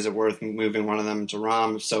late. Is it worth moving one of them to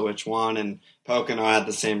Rom? If so, which one? And Pocono had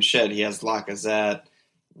the same shit. He has Lacazette,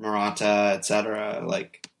 Morata, etc.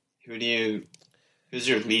 Who's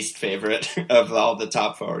your least favorite of all the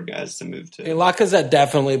top forward guys to move to? Lacazette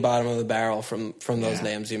definitely bottom of the barrel from those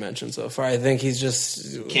names you mentioned so far. I think he's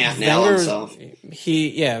just can't nail himself.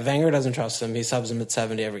 Wenger doesn't trust him. He subs him at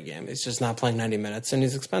 70 every game. He's just not playing 90 minutes, and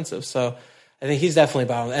he's expensive. So I think he's definitely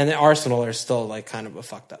bottom. And the Arsenal are still kind of a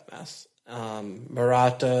fucked up mess.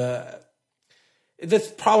 Morata. The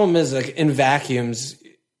problem is in vacuums.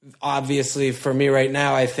 Obviously, for me right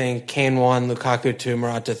now, I think Kane 1, Lukaku 2,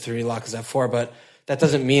 Morata 3, Lacazette 4, but that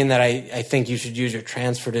doesn't mean that I think you should use your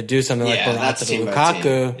transfer to do something like Morata to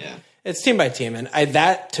Lukaku. Yeah. It's team by team, and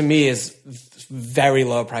that to me is very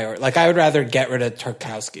low priority. I would rather get rid of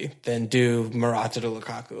Tarkowski than do Morata to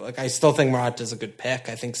Lukaku. I still think Morata is a good pick.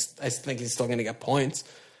 I think he's still going to get points,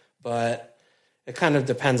 but it kind of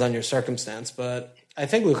depends on your circumstance. But I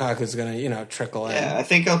think Lukaku is going to trickle in. Yeah, I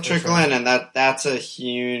think he'll trickle in, and that's a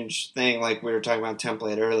huge thing. We were talking about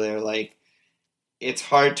template earlier, it's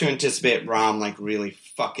hard to anticipate Rom really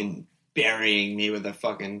fucking burying me with a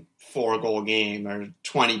fucking 4-goal game or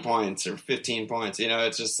 20 points or 15 points.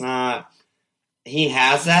 It's just not. He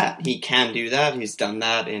has that. He can do that. He's done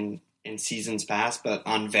that in seasons past, but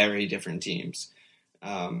on very different teams.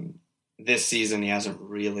 This season, he hasn't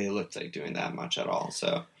really looked like doing that much at all.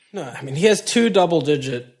 So no, he has 2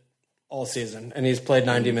 double-digit all season, and he's played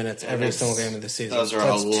 90 minutes every single game of the season. Those are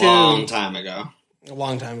a long time ago. A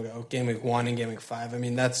long time ago, game week 1 and game week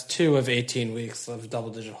 5. That's 2 of 18 weeks of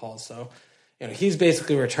double-digit hauls. So, he's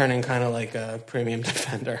basically returning kind of like a premium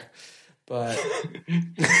defender. But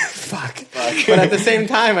fuck. But at the same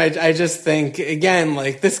time, I just think again,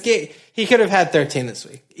 like this game, he could have had 13 this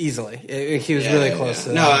week easily. He was really close to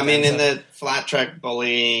that. No, I mean in the flat track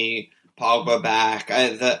bully, Pogba back.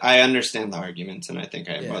 I understand the arguments, and I think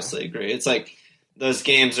I mostly agree. It's like those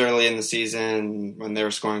games early in the season when they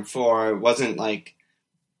were scoring 4. It wasn't like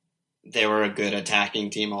they were a good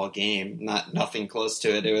attacking team all game. Nothing close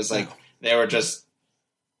to it. It was like they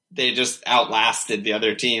just outlasted the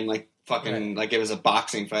other team. Like. Fucking like it was a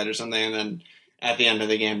boxing fight or something, and then at the end of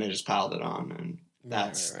the game they just piled it on, and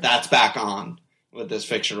that's back on with this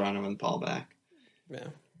fixture run and with Paul back. Yeah.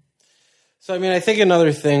 So I mean, I think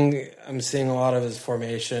another thing I'm seeing a lot of is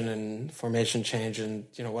formation and formation change, and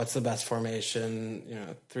what's the best formation?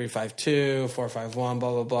 3-5-2, 4-5-1, blah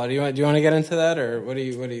blah blah. Do you want to get into that, or what do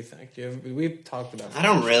you think? We've talked about. I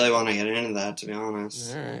don't really want to get into that, to be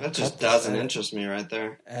honest. All right. That just doesn't interest me right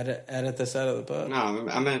there. Edit this out of the book. No,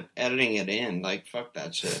 I'm editing it in. Like fuck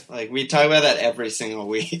that shit. Like we talk about that every single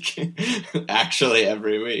week. Actually,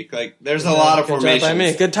 every week. Like there's a lot of formations. Job by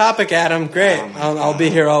me. Good topic, Adam. Great. I'll be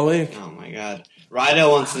here all week. Oh my god.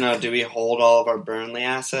 Rydell wants to know, do we hold all of our Burnley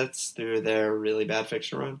assets through their really bad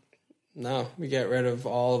fixture run? No, we get rid of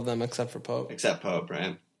all of them except for Pope. Except Pope,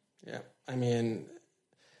 right? Yeah. I mean,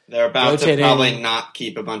 they're about to probably not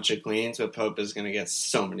keep a bunch of cleans, but Pope is going to get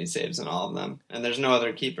so many saves in all of them. And there's no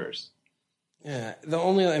other keepers. Yeah.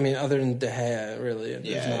 Other than De Gea, really,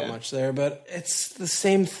 there's not much there. But it's the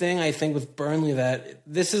same thing, I think, with Burnley, that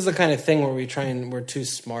this is the kind of thing where we're too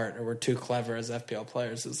smart or we're too clever as FPL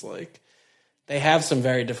players. Is like, they have some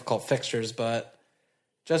very difficult fixtures, but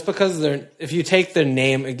just because if you take their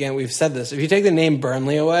name, again, we've said this, if you take the name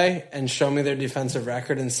Burnley away and show me their defensive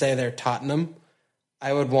record and say they're Tottenham,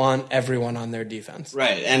 I would want everyone on their defense.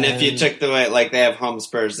 Right, and if you took the way, like they have home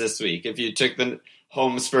Spurs this week, if you took the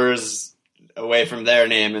home Spurs away from their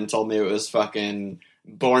name and told me it was fucking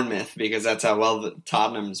Bournemouth because that's how well the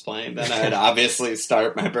Tottenham's playing, then I'd obviously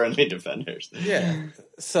start my Burnley defenders. Yeah,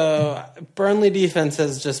 so Burnley defense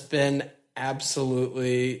has just been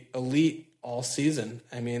absolutely elite all season.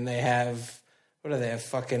 I mean, they have, what do they have,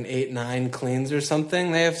 fucking 8-9 cleans or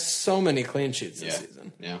something? They have so many clean sheets this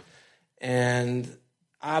season. Yeah. And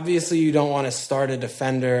obviously you don't want to start a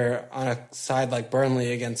defender on a side like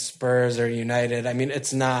Burnley against Spurs or United. I mean,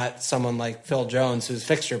 it's not someone like Phil Jones who's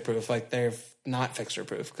fixture-proof. Like, they're not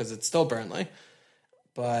fixture-proof because it's still Burnley.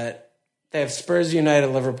 But they have Spurs, United,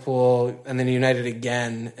 Liverpool, and then United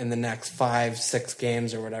again in the next 5-6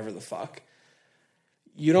 games or whatever the fuck.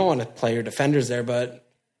 You don't want to play your defenders there, but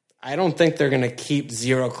I don't think they're going to keep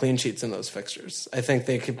 0 clean sheets in those fixtures. I think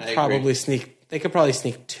they could probably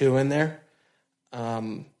sneak 2 in there. I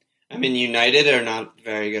mean, United are not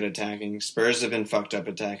very good attacking. Spurs have been fucked up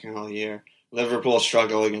attacking all year. Liverpool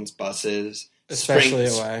struggle against buses. Especially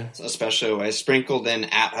away. Sprinkled in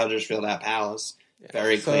at Huddersfield, at Palace. Yeah.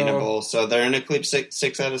 Very cleanable. So they're going to keep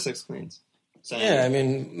 6 out of 6 cleans. So, yeah, I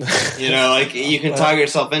mean... you can talk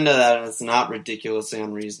yourself into that, and it's not ridiculously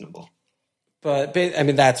unreasonable. But, I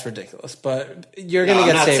mean, that's ridiculous. But you're going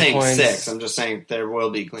to get save points. I'm not saying 6. I'm just saying there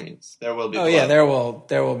will be cleans. There will be blood. Yeah, there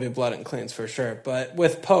will be blood and cleans for sure. But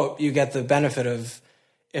with Pope, you get the benefit of,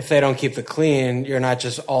 if they don't keep the clean, you're not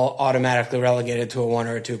just all automatically relegated to a 1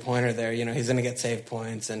 or a 2-pointer there. He's going to get save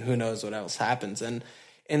points, and who knows what else happens. And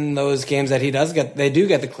in those games that they do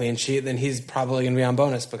get the clean sheet, then he's probably going to be on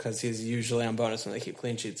bonus because he's usually on bonus when they keep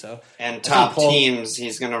clean sheets. So, and top teams,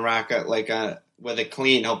 he's going to rack up with a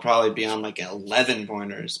clean. He'll probably be on 11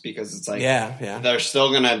 pointers because it's like he's still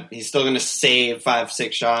going to save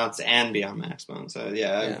 5-6 shots and be on max bonus. So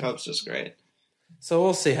Pope's just great. So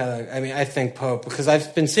we'll see how. I think Pope, because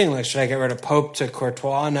I've been seeing should I get rid of Pope to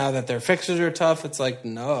Courtois now that their fixtures are tough? It's like,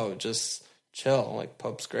 no, just chill.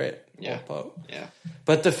 Pope's great. Yeah. Pope. Yeah.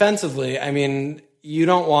 But defensively, I mean, you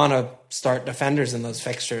don't want to start defenders in those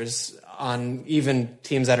fixtures on even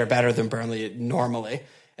teams that are better than Burnley normally.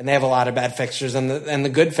 And they have a lot of bad fixtures, and the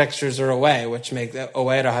good fixtures are away, which make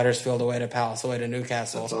away to Huddersfield, away to Palace, away to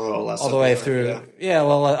Newcastle, that's a little less all the way through.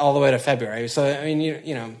 All the way to February. So I mean,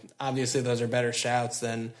 you know, obviously those are better shouts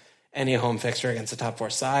than any home fixture against a top 4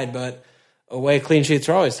 side, but away clean sheets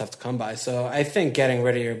are always tough to come by. So I think getting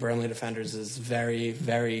rid of your Burnley defenders is very,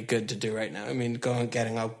 very good to do right now. I mean,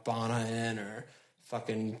 getting Ogbonna in, or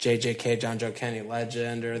fucking JJK, John Joe Kenny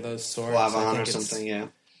legend, or those sorts. Flavon or something, yeah.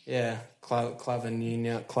 Yeah,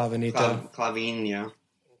 Clavinino. I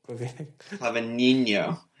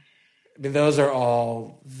mean, those are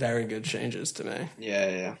all very good changes to me.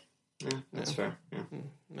 Yeah, that's fair. Yeah.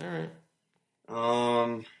 All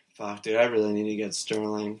right. Fuck, dude, I really need to get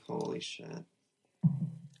Sterling. Holy shit.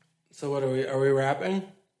 So what are we wrapping?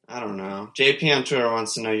 I don't know. JP on Twitter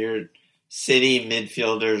wants to know City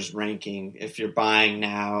midfielders ranking if you're buying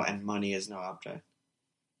now and money is no object.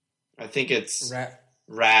 I think it's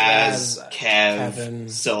Raz, Kev, Kevin.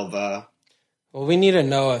 Silva. Well, we need to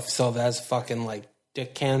know if Silva has fucking like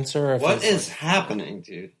dick cancer. Or if what is happening,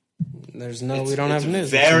 dude? There's no, we don't have news.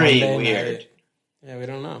 Very weird. Night. Yeah, we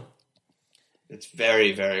don't know. It's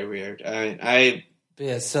very, very weird.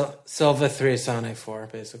 Silva 3, Sane 4,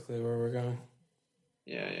 basically where we're going.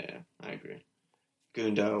 Yeah, I agree.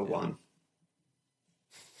 Gundo 1.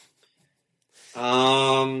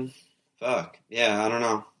 Fuck. Yeah, I don't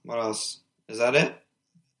know. What else? Is that it?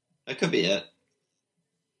 That could be it.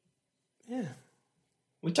 Yeah.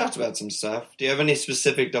 We talked about some stuff. Do you have any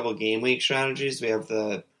specific double game week strategies? We have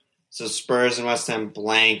so Spurs and West Ham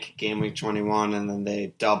blank game week 21, and then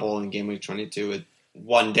they double in game week 22 with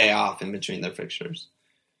 1 day off in between their fixtures.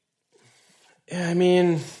 Yeah, I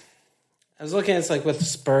mean, I was looking at it's like with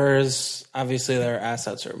Spurs, obviously their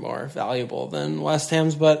assets are more valuable than West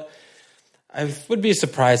Ham's, but I would be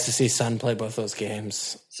surprised to see Son play both those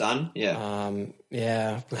games. Son? Yeah.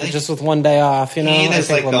 Yeah, just with 1 day off, you know. Kane is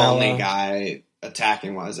like the only guy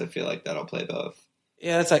attacking-wise, I feel like that'll play both.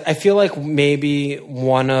 Yeah, it's like I feel like maybe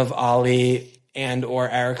one of Ali and or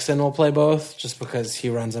Eriksson will play both just because he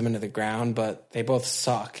runs them into the ground, but they both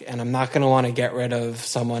suck. And I'm not going to want to get rid of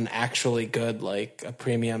someone actually good like a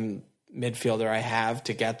premium midfielder I have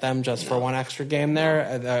to get them just for one extra game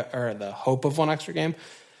there, or the hope of one extra game.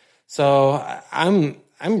 So I'm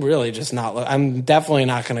really just not. I'm definitely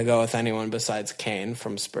not going to go with anyone besides Kane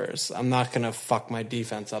from Spurs. I'm not going to fuck my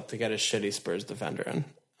defense up to get a shitty Spurs defender in.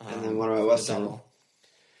 And then what about West Ham?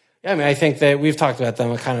 Yeah, I mean, I think that we've talked about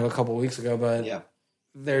them kind of a couple of weeks ago, but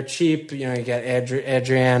they're cheap. You know, you get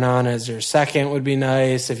Adrian on as your second would be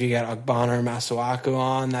nice. If you get Ogbonna or Masuaku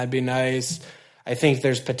on, that'd be nice. I think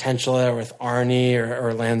there's potential there with Arnie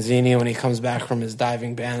or Lanzini when he comes back from his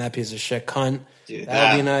diving ban. That piece of shit cunt. Dude,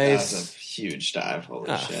 that'd be nice. That was a huge dive.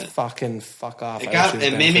 Holy shit! Fuck off.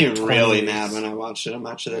 It made me really mad when I watched it a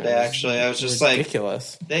match of the day. Actually, I was just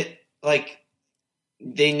ridiculous.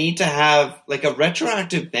 They need to have like a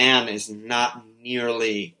retroactive ban is not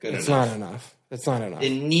nearly good enough. It's not enough. It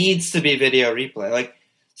needs to be video replay.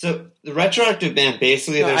 So the retroactive ban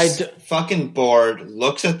basically fucking board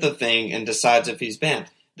looks at the thing and decides if he's banned.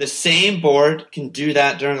 The same board can do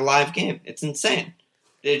that during a live game. It's insane.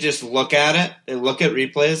 They just look at it. They look at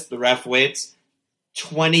replays. The ref waits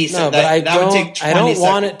 20 seconds. No, but that would take 20 I don't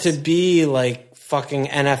want it seconds. to be like fucking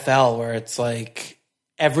NFL where it's like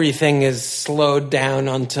everything is slowed down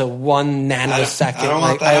onto 1 nanosecond. I don't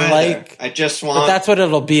want that either. I just want... But that's what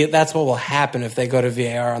it'll be. That's what will happen if they go to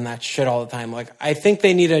VAR on that shit all the time. Like, I think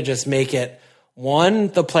they need to just make it, one,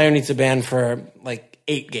 the player needs to ban for,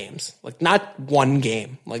 8 games. Not 1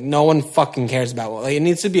 game. No one fucking cares about it. It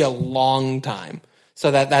needs to be a long time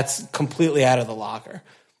so that's completely out of the locker.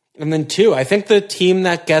 And then 2, I think the team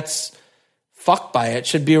that gets fucked by it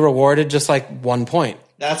should be rewarded just 1 point.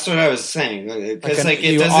 That's what I was saying. Because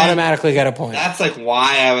you automatically get a point. That's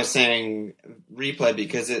why I was saying replay,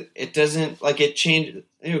 because it doesn't it change.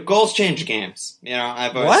 Goals change games.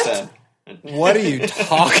 I've always said. What are you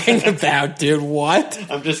talking about, dude? What?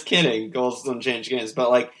 I'm just kidding. Goals don't change games,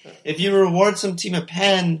 but if you reward some team a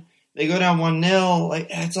pen, they go down 1-0.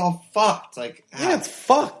 It's all fucked. It's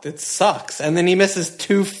fucked. It sucks. And then he misses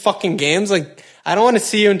 2 fucking games. I don't want to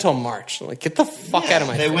see you until March. Get the fuck out of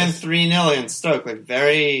my face. They win 3-0 against Stoke.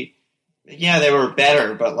 They were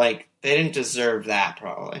better, but they didn't deserve that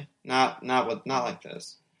probably. Not like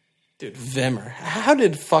this. Dude, Vimmer. How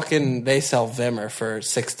did fucking they sell Vimmer for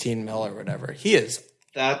 16 mil or whatever? He is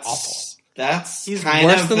awful. He's kind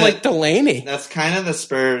worse than Delaney. That's kind of the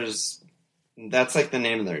Spurs. That's the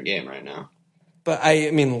name of their game right now. But I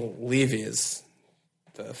mean, Levy is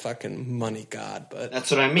the fucking money god, but that's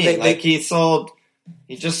what I mean.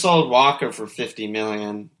 He just sold Walker for $50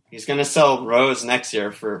 million. He's going to sell Rose next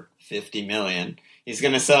year for $50 million. He's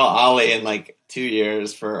going to sell Ali in 2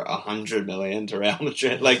 years for $100 million to Real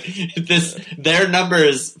Madrid. Their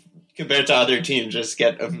numbers compared to other teams just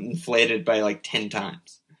get inflated by 10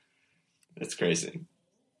 times. It's crazy.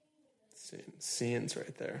 Scenes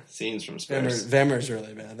right there. Scenes from Spurs. Vemmer's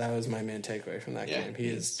really bad. That was my main takeaway from that game. He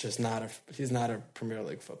is just he's not a Premier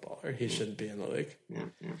League footballer. He shouldn't be in the league. Yeah.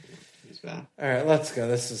 He's bad. All right, let's go.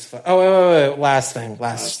 This is fun. Oh, wait. Last thing.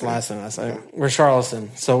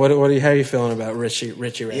 Richarlison. So how are you feeling about Richie?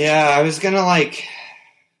 Yeah, I was going to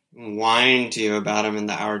whine to you about him in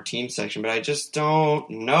our team section, but I just don't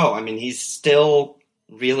know. I mean, he's still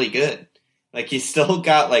really good. He's still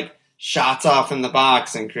got shots off in the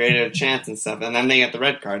box and created a chance and stuff, and then they get the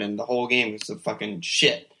red card, and the whole game was a fucking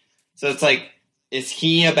shit. So it's is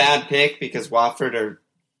he a bad pick because Watford are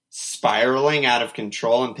spiraling out of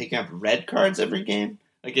control and picking up red cards every game?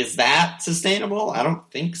 Like, is that sustainable? I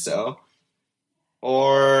don't think so.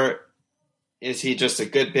 Or is he just a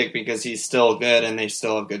good pick because he's still good and they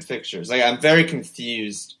still have good fixtures? Like, I'm very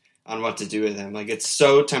confused on what to do with him. Like, it's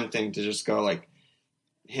so tempting to just go, like,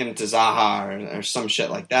 him to Zaha or some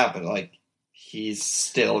shit like that, but, like, he's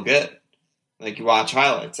still good. Like, you watch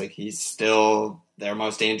highlights, like, he's still their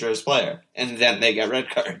most dangerous player. And then they get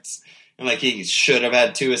red cards. And, like, he should have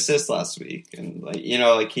had 2 assists last week. And, like, you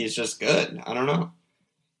know, like, he's just good. I don't know.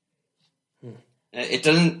 It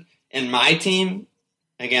doesn't... In my team,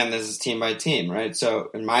 again, this is team by team, right?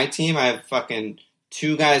 So, in my team, I have fucking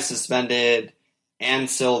 2 guys suspended and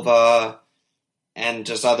Silva and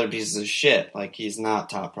just other pieces of shit. Like, he's not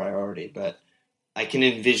top priority. But I can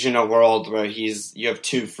envision a world where you have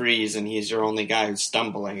 2 frees and he's your only guy who's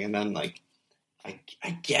stumbling. And then, like,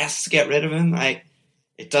 I guess get rid of him.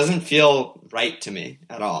 It doesn't feel right to me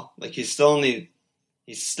at all. Like, he's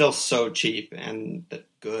still so cheap and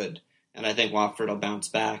good. And I think Watford will bounce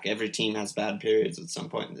back. Every team has bad periods at some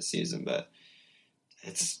point in the season, but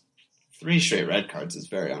it's 3 straight red cards is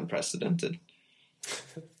very unprecedented.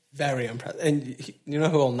 Very unprecedented. And you know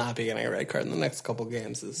who will not be getting a red card in the next couple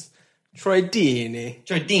games is Troy Deeney.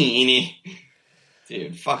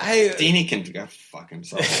 Dude, fuck. Deeney can go fuck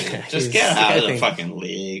himself. Just get out of the fucking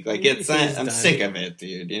league. Like, I'm sick of it,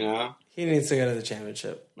 dude, you know? He needs to go to the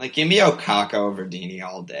championship. Like, give me Okaka over Deeney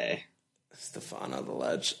all day. Stefano the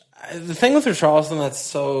ledge. The thing with Richarlison that's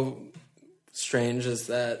so strange is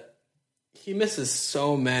that he misses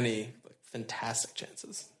so many fantastic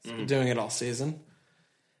chances. He's been doing it all season.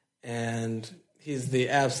 And he's the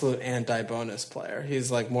absolute anti-bonus player. He's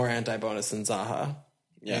like more anti-bonus than Zaha.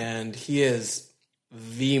 Yeah. And he is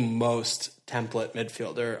the most template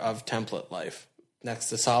midfielder of template life. Next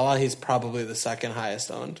to Salah, he's probably the second highest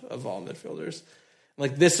owned of all midfielders.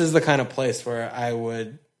 Like, this is the kind of place where I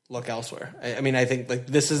would look elsewhere. I mean, I think like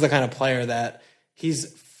this is the kind of player that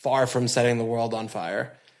he's far from setting the world on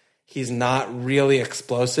fire. He's not really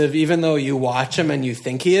explosive. Even though you watch him and you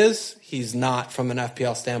think he is, he's not from an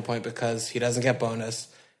FPL standpoint because he doesn't get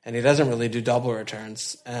bonus and he doesn't really do double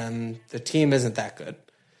returns and the team isn't that good.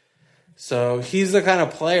 So he's the kind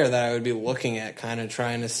of player that I would be looking at, kind of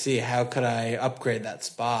trying to see how could I upgrade that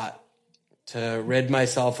spot to rid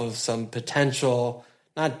myself of some potential,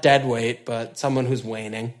 not dead weight, but someone who's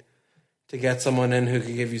waning, to get someone in who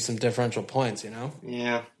could give you some differential points, you know?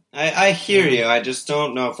 Yeah. I hear you. I just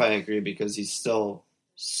don't know if I agree because he's still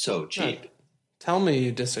so cheap. Tell me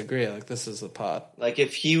you disagree. Like, this is the pod. Like,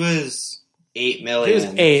 if he was 8 million... If he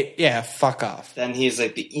was 8, yeah, fuck off. Then he's,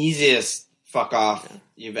 like, the easiest fuck off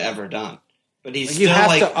you've ever done. But he's you still, have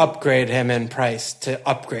like... to upgrade him in price to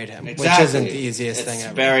upgrade him, exactly. Which isn't the easiest thing ever.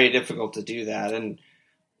 It's very difficult to do that, and...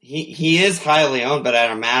 He is highly owned, but I'd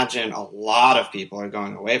imagine a lot of people are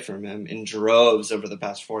going away from him in droves over the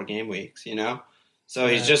past 4 game weeks, you know? So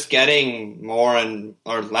he's just getting more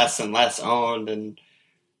or less owned, and,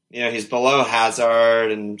 you know, he's below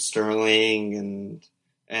Hazard and Sterling, and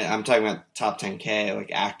I'm talking about top 10K, like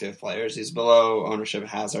active players. He's below ownership of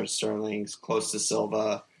Hazard, Sterling, he's close to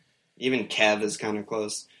Silva. Even Kev is kind of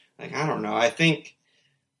close. Like, I don't know. I think...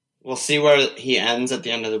 we'll see where he ends at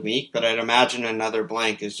the end of the week, but I'd imagine another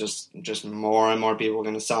blank is just more and more people are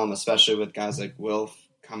going to sell him, especially with guys like Wilf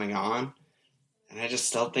coming on. And I just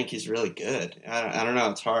still think he's really good. I don't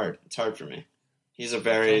know. It's hard. It's hard for me. He's a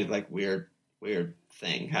very like weird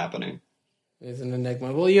thing happening. He's an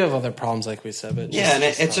enigma. Well, you have other problems, like we said, but yeah, and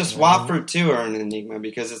it's just Watford too are an enigma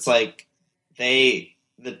because it's like the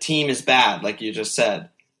team is bad, like you just said.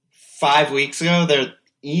 5 weeks ago, they're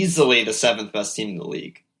easily the 7th best team in the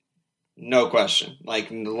league. No question. Like,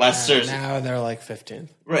 Leicester's... now they're like 15th.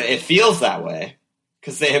 Right, it feels that way.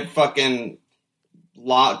 Because they have fucking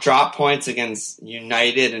drop points against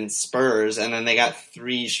United and Spurs, and then they got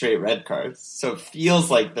 3 straight red cards. So it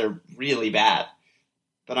feels like they're really bad.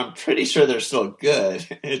 But I'm pretty sure they're still good.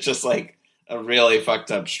 It's just like a really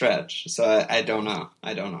fucked up stretch. So I don't know.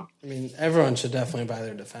 I mean, everyone should definitely buy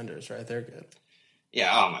their defenders, right? They're good.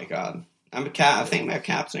 Yeah, oh my god. I think I'm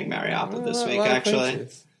captaining Mariappa this week, actually.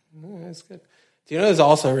 Oh, that's good. Do you know who's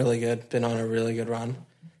also really good? Been on a really good run.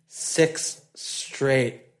 6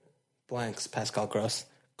 straight blanks. Pascal Gross.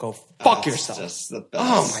 Go fuck yourself. Just the best.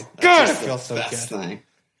 Oh my god, it feels so good. Thing.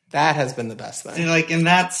 That has been the best thing. See, like, and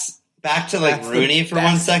that's back to like Rooney for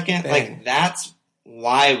 1 second. Thing. Like, that's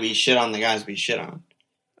why we shit on the guys we shit on.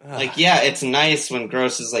 Like, yeah, it's nice when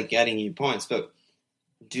Gross is like getting you points, but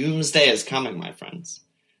doomsday is coming, my friends.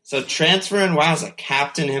 So transfer in Wowza,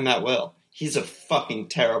 captain him at will. He's a fucking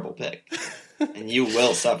terrible pick. And you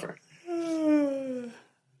will suffer.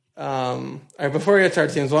 All right, before we get to our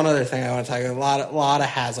teams, one other thing I want to talk about. A lot of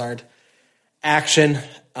Hazard action.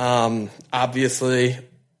 Obviously,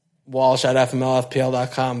 Walsh at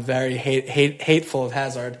FMLFPL.com, very hateful of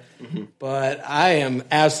Hazard. Mm-hmm. But I am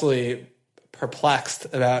absolutely perplexed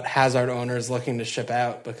about Hazard owners looking to ship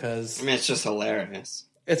out because... I mean, it's just hilarious.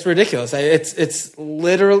 It's ridiculous. It's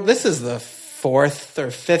literal. This is the 4th or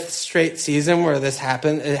 5th straight season where this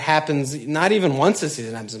happens. It happens not even once a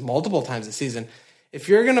season. It happens multiple times a season. If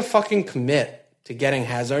you're going to fucking commit to getting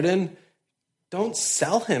Hazard in, don't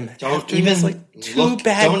sell him. Don't even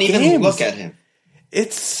look at him.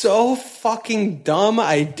 It's so fucking dumb.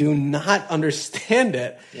 I do not understand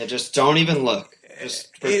it. Yeah, just don't even look.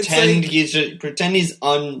 Just pretend he's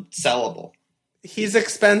unsellable. He's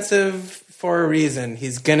expensive for a reason.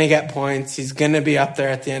 He's gonna get points. He's gonna be up there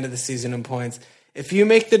at the end of the season in points. If you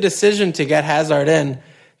make the decision to get Hazard in,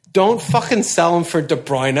 don't fucking sell him for De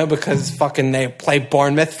Bruyne because fucking they play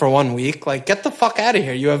Bournemouth for 1 week. Like, get the fuck out of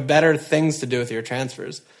here. You have better things to do with your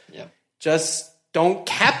transfers. Yep. Just don't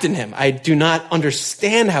captain him. I do not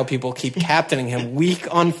understand how people keep captaining him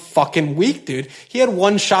week on fucking week, dude. He had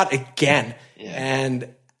one shot again. Yeah.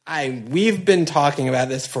 And we've been talking about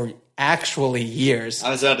this for actually years. I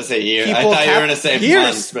was about to say years. I thought you were going to say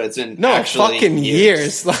months, but it's been actually fucking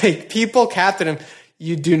years. Like, people captain him.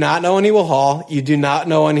 You do not know when he will haul. You do not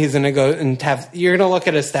know when he's going to go and have... You're going to look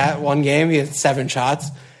at his stat. One game, he had 7 shots.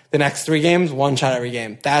 The next 3 games, 1 shot every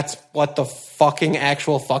game. That's what the fucking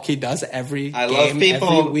actual fuck he does every game, I love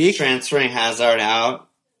people every week. transferring Hazard out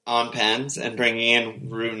on pens and bringing in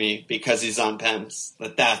Rooney because he's on pens.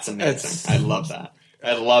 That's amazing. I love that.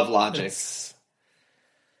 I love logic.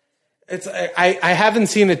 I haven't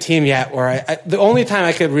seen a team yet where the only time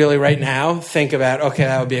I could really right now think about, okay,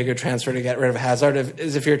 that would be a good transfer to get rid of Hazard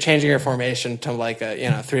is if you're changing your formation to like a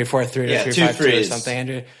 3-4-3 or 3-5-2 or something,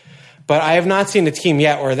 Andrew. But I have not seen a team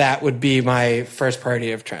yet where that would be my first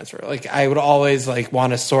priority of transfer. Like, I would always like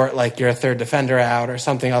want to sort like your third defender out or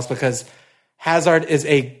something else because Hazard is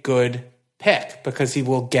a good pick because he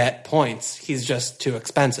will get points. He's just too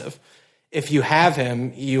expensive. If you have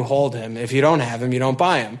him, you hold him. If you don't have him, you don't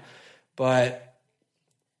buy him. But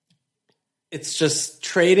it's just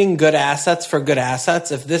trading good assets for good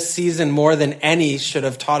assets. If this season more than any should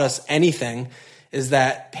have taught us anything, is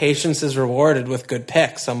that patience is rewarded with good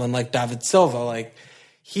picks. Someone like David Silva, like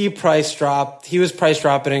he was price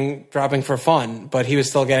dropping for fun, but he was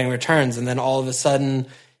still getting returns. And then all of a sudden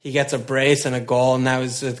he gets a brace and a goal, and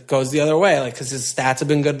it goes the other way, like because his stats have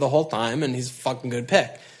been good the whole time, and he's a fucking good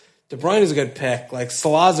pick. De Bruyne is a good pick. Like,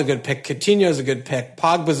 Salah's a good pick. Coutinho's a good pick.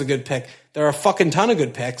 Pogba's a good pick. There are a fucking ton of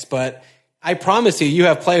good picks, but I promise you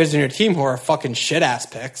have players in your team who are fucking shit-ass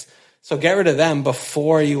picks. So get rid of them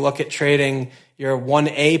before you look at trading your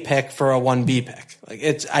 1A pick for a 1B pick. Like,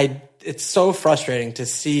 it's so frustrating to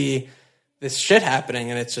see this shit happening,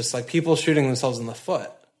 and it's just like people shooting themselves in the foot.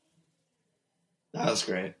 That was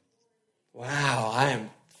great. Wow, I am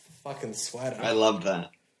fucking sweating. I loved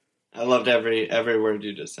that. I loved every word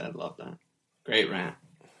you just said. Love that. Great rant.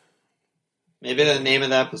 Maybe the name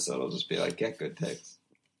of the episode will just be like, get good picks.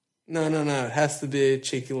 No. It has to be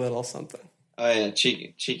cheeky little something. Oh, yeah.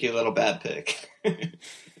 Cheeky little bad pick.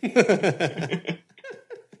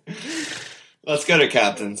 Let's go to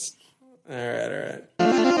captains. All right.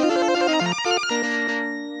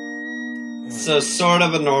 So sort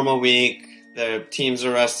of a normal week. The teams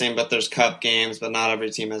are resting, but there's cup games, but not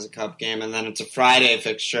every team has a cup game. And then it's a Friday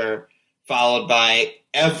fixture, followed by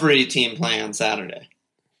every team playing on Saturday.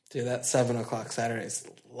 Dude, that 7 o'clock Saturday is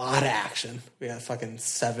a lot of action. We got fucking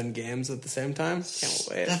 7 games at the same time. Can't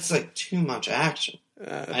wait. That's like too much action.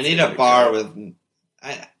 I need a bar with...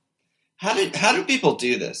 How do people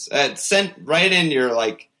do this? Write in your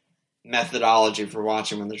like methodology for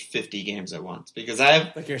watching when there's 50 games at once, because I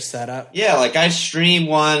have like your setup. Yeah, like I stream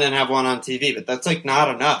one and have one on TV, but that's like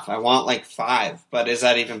not enough. I want like 5. But is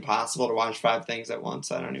that even possible to watch 5 things at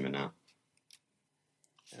once? I don't even know.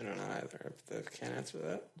 I don't know either. I can't answer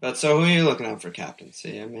that. But so who are you looking at for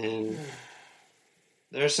captaincy? I mean,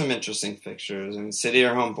 there's some interesting fixtures. And City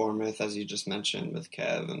are home Bournemouth, as you just mentioned with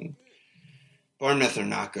Kev, and Bournemouth are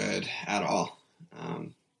not good at all.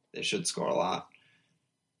 They should score a lot.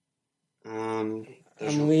 I'm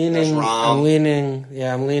leaning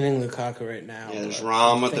Lukaku right now. Yeah, there's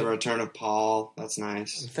Rom with the return of Paul. That's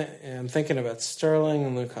nice. I'm thinking about Sterling,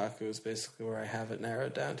 and Lukaku is basically where I have it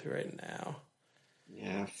narrowed down to right now.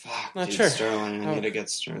 Yeah, fuck. Not sure. Sterling. I need to get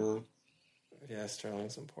Sterling. Yeah,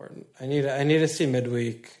 Sterling's important. I need to see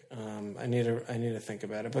midweek. I need to think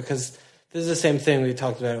about it, because this is the same thing we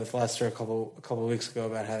talked about with Leicester a couple of weeks ago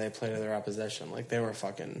about how they played to their opposition. Like, they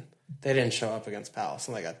didn't show up against Palace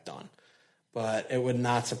and they got done. but it would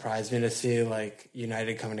not surprise me to see like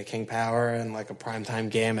United coming to King Power and like a primetime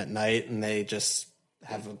game at night, and they just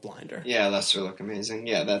have a blinder. Yeah, Leicester look amazing.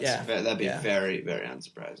 Yeah, that'd be very, very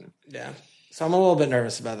unsurprising. Yeah. So I'm a little bit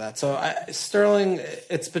nervous about that. So Sterling,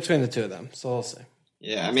 it's between the two of them. So we'll see.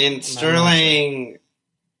 Yeah, I mean, Sterling,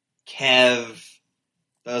 Kev,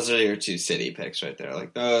 those are your two City picks right there.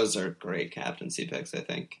 Like, those are great captaincy picks, I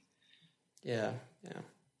think. Yeah.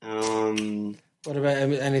 What about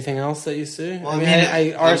anything else that you see? Well,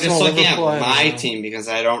 I'm just looking at my team because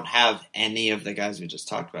I don't have any of the guys we just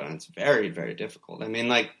talked about, and it's very, very difficult. I mean,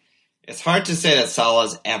 like, it's hard to say that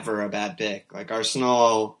Salah's ever a bad pick. Like,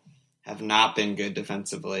 Arsenal have not been good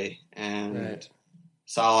defensively, and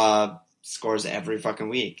Salah scores every fucking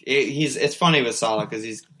week. It's funny with Salah because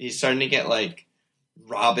he's starting to get like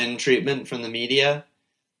Robin treatment from the media.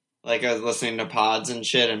 Like, I was listening to pods and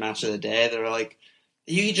shit and Match of the Day. They were like,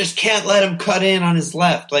 you just can't let him cut in on his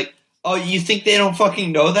left. Like, oh, you think they don't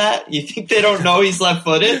fucking know that? You think they don't know he's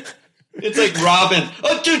left-footed? It's like Robin.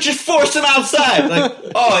 Oh, dude, just force him outside. Like,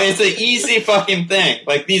 oh, it's an easy fucking thing.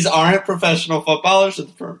 Like, these aren't professional footballers.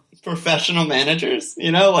 It's professional managers,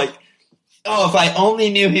 you know? Like, oh, if I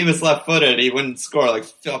only knew he was left-footed, he wouldn't score like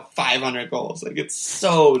 500 goals. Like, it's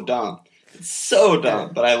so dumb. It's so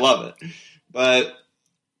dumb, but I love it. But,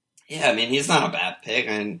 yeah, I mean, he's not a bad pick.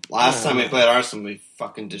 And last time we played Arsenal, we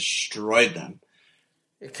fucking destroyed them.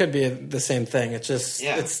 It could be the same thing. It's just,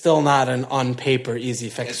 it's still not an on-paper easy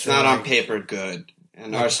fixture. It's not on paper good.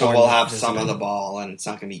 And like Arsenal will have some of the ball, and it's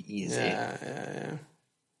not going to be easy. Yeah.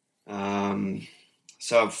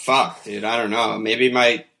 So, fuck, dude. I don't know. Maybe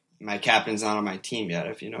my captain's not on my team yet,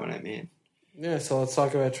 if you know what I mean. Yeah, so let's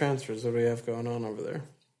talk about transfers. What do we have going on over there?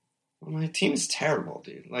 Well, my team's terrible,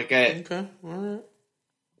 dude. Like, okay, all right.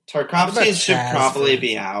 Tarkovsky should probably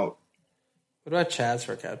be out. What about Chaz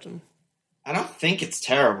for captain? I don't think it's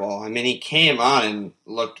terrible. I mean, he came on and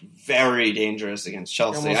looked very dangerous against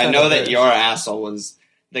Chelsea. I know that your asshole was...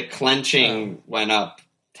 The clenching went up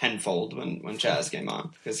tenfold when Chaz came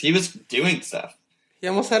on. Because he was doing stuff. He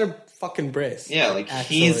almost had a fucking brace. Yeah, like,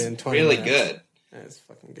 he's really good. Yeah, it's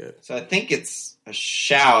fucking good. So I think it's a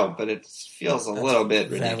shout, but it feels a little bit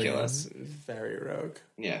ridiculous. Very rogue.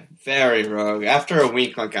 Yeah, very rogue. After a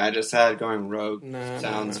week like I just had, going rogue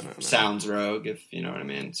sounds rogue, if you know what I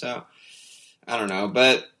mean. So, I don't know.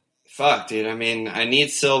 But, fuck, dude. I mean, I need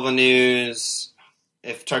Silva news.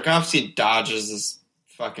 If Tarkovsky dodges this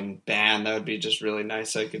fucking ban, that would be just really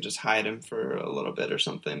nice. So I could just hide him for a little bit or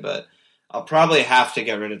something. But I'll probably have to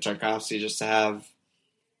get rid of Tarkovsky just to have,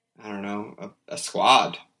 I don't know, a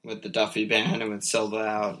squad with the Duffy ban and with Silva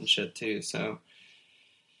out and shit too. So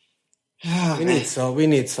we need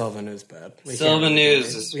Silva news bad. Silva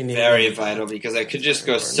news is very vital because I could just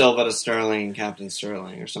go Silva to Sterling and Captain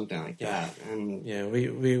Sterling or something like that. And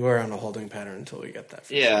we were on a holding pattern until we get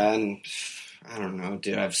that. And I don't know,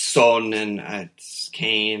 dude. I have Son and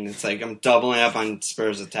Kane. It's like I'm doubling up on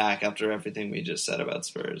Spurs attack after everything we just said about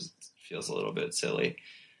Spurs. It feels a little bit silly.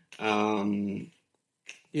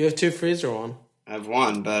 You have 2 frees or 1? I have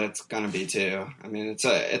 1, but it's gonna be 2. I mean, it's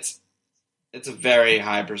a very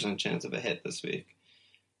high % chance of a hit this week.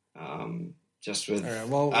 Just with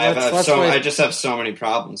I just have so many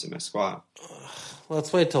problems in my squad.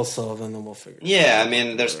 Let's wait till Silva and then we'll figure it out. Yeah, I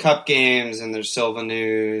mean, there's cup games and there's Silva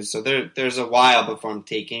news, so there's a while before I'm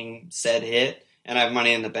taking said hit, and I have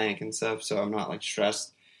money in the bank and stuff, so I'm not like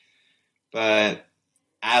stressed. But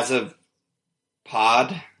as of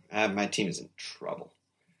pod, my team is in trouble.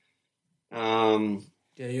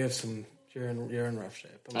 Yeah, you have some. You're in rough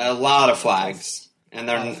shape. A lot of flags, and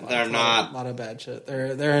they're not a lot of bad shit.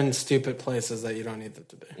 They're in stupid places that you don't need them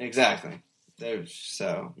to be. Exactly.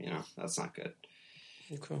 So that's not good.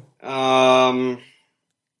 Okay.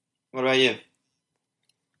 What about you?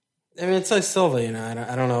 I mean, it's like Silva.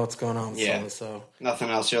 I don't know what's going on with Silva. So nothing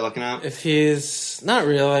else you're looking at? If he's not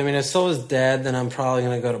real, I mean, if Silva's dead, then I'm probably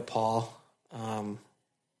going to go to Paul.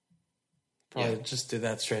 Just do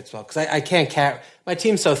that straight as well. Because I can't carry... My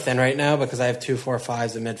team's so thin right now because I have 2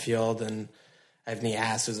 4-5s in midfield and I have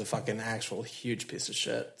Nias, who's a fucking actual huge piece of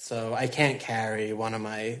shit. So I can't carry one of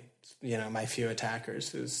my, my few attackers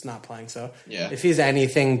who's not playing. So if he's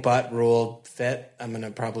anything but ruled fit, I'm going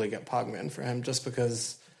to probably get Pogba for him just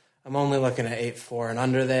because I'm only looking at 8-4 and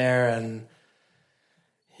under there. And,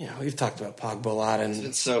 we've talked about Pogba a lot. And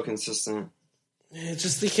it's so consistent.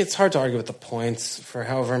 It's hard to argue with the points for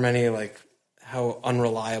however many, how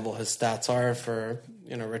unreliable his stats are for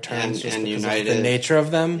returns and because United. of the nature of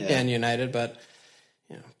them and United. But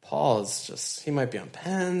Paul is just he might be on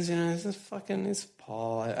pens. He's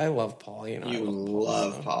Paul. I love Paul. You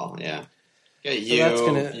love Paul, yeah. Get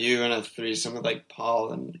you in a threesome with like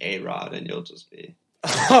Paul and A-Rod, and you'll just be.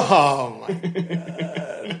 Oh my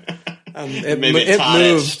god! Maybe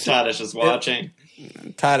Tadic is watching.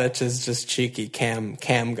 Tadic is just cheeky cam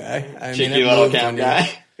guy. Cheeky little cam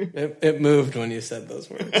guy. It moved when you said those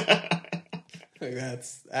words. Like,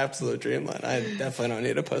 that's absolute dreamland. I definitely don't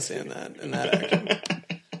need a pussy in that action.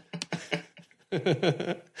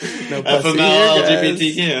 No pussy FML here,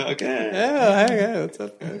 LGBTQ. Okay. Yeah. Hey, what's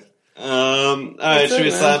up, guys? All right. Should we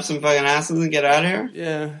slap some fucking asses and get out of here?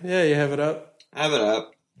 Yeah. You have it up. I have it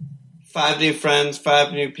up. 5 new friends,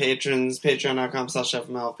 5 new patrons.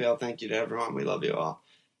 Patreon.com/FMLPL. Thank you to everyone. We love you all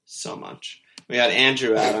so much. We got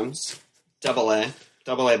Andrew Adams, double A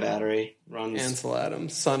battery, runs Ansel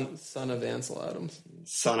Adams, son of Ansel Adams,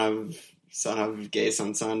 son of gay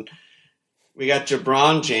son. We got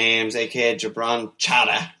Jabron James, aka Jabron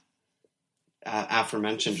Chada,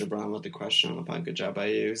 aforementioned Jabron with the question on the pod. Good job by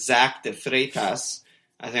you. Zach de Freitas.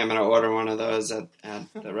 I think I'm going to order one of those at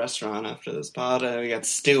the restaurant after this pod. We got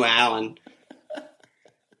Stu Allen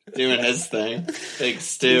doing his thing. Big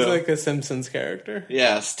Stu. He's like a Simpsons character.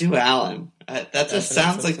 Yeah, Stu Allen. That just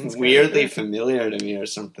sounds like weirdly familiar to me or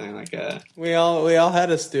something. Like a. We all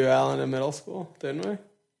had a Stu Allen in middle school, didn't we?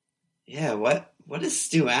 Yeah. What is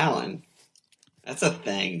Stu Allen? That's a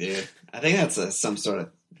thing, dude. I think that's some sort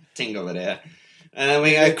of tingle idea. And then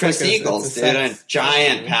we got Chris Eagles, dude. A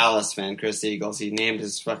giant Palace fan, Chris Eagles. He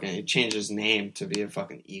changed his name to be a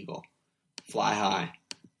fucking eagle. Fly high.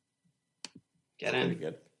 Get in. Pretty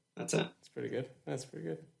good. That's it. That's pretty good.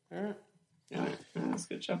 All right. Yeah, that's a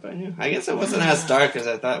good job by you. I guess it wasn't as dark as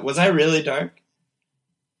I thought. Was I really dark?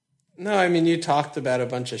 No, I mean, you talked about a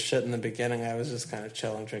bunch of shit in the beginning. I was just kind of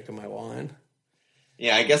chilling, drinking my wine.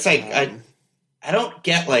 Yeah, I guess I don't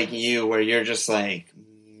get like you where you're just like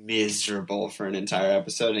miserable for an entire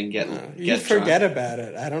episode and get forget about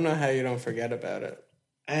it. I don't know how you don't forget about it.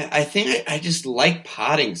 I think I just like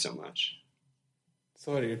potting so much.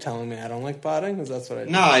 So what are you telling me? I don't like potting? Because that's what I do.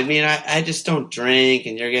 No, I mean I just don't drink,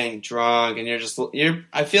 and you're getting drunk, and you're.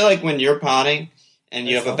 I feel like when you're potting and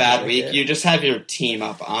you have a bad week, you just have your team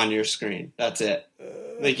up on your screen. That's it.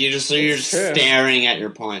 Like you're just staring at your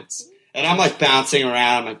points, and I'm like bouncing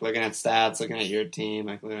around, like looking at stats, looking at your team,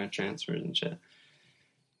 like looking at transfers and shit.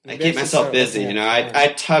 I keep myself busy, you know.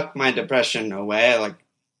 I tuck my depression away, like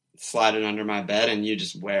slide it under my bed, and you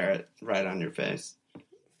just wear it right on your face.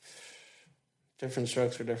 Different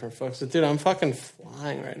strokes for different folks. But dude, I'm fucking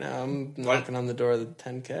flying right now. I'm knocking on the door of the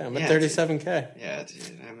 10K. I'm at 37K. Dude. Yeah,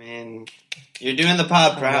 dude. I mean, you're doing the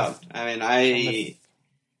pod proud.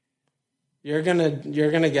 You're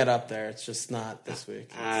gonna get up there. It's just not this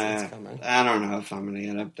week. It's coming. I don't know if I'm gonna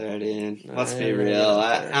get up there, dude. Let's be real.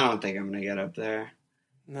 I don't think I'm gonna get up there.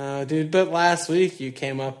 No, dude. But last week you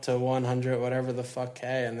came up to 100, whatever the fuck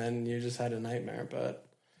K, and then you just had a nightmare. But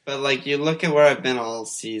like, you look at where I've been all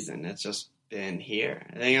season. It's just been here.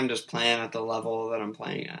 I think I'm just playing at the level that I'm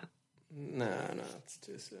playing at. No, it's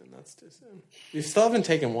too soon. That's too soon. You still haven't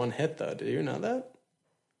taken one hit, though. Do you know that?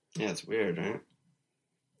 Yeah, it's weird, right?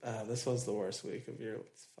 This was the worst week of your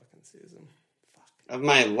fucking season. Fuck. Of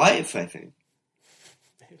my life, I think.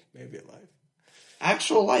 Maybe life.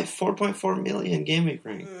 Actual life, 4.4 million game week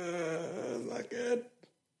rank. Not good.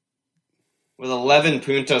 With 11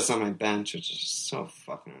 puntos on my bench, which is just so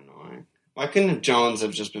fucking annoying. Why couldn't Jones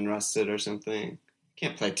have just been rested or something?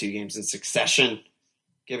 Can't play 2 games in succession.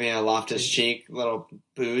 Give me a Loftus-Cheek little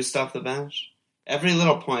boost off the bench. Every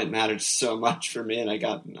little point mattered so much for me, and I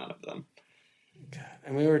got none of them. God.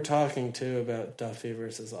 And we were talking, too, about Duffy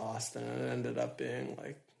versus Austin, and it ended up being,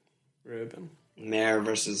 like, Ruben. Mayor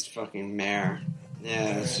versus fucking Mayor.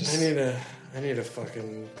 Yeah, it's just... I need to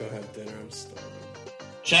fucking go have dinner. I'm starving.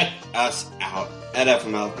 Check us out at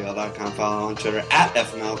FMLPL.com. Follow on Twitter at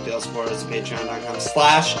FMLPL. Support us at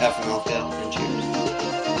Patreon.com/FMLPL. And cheers.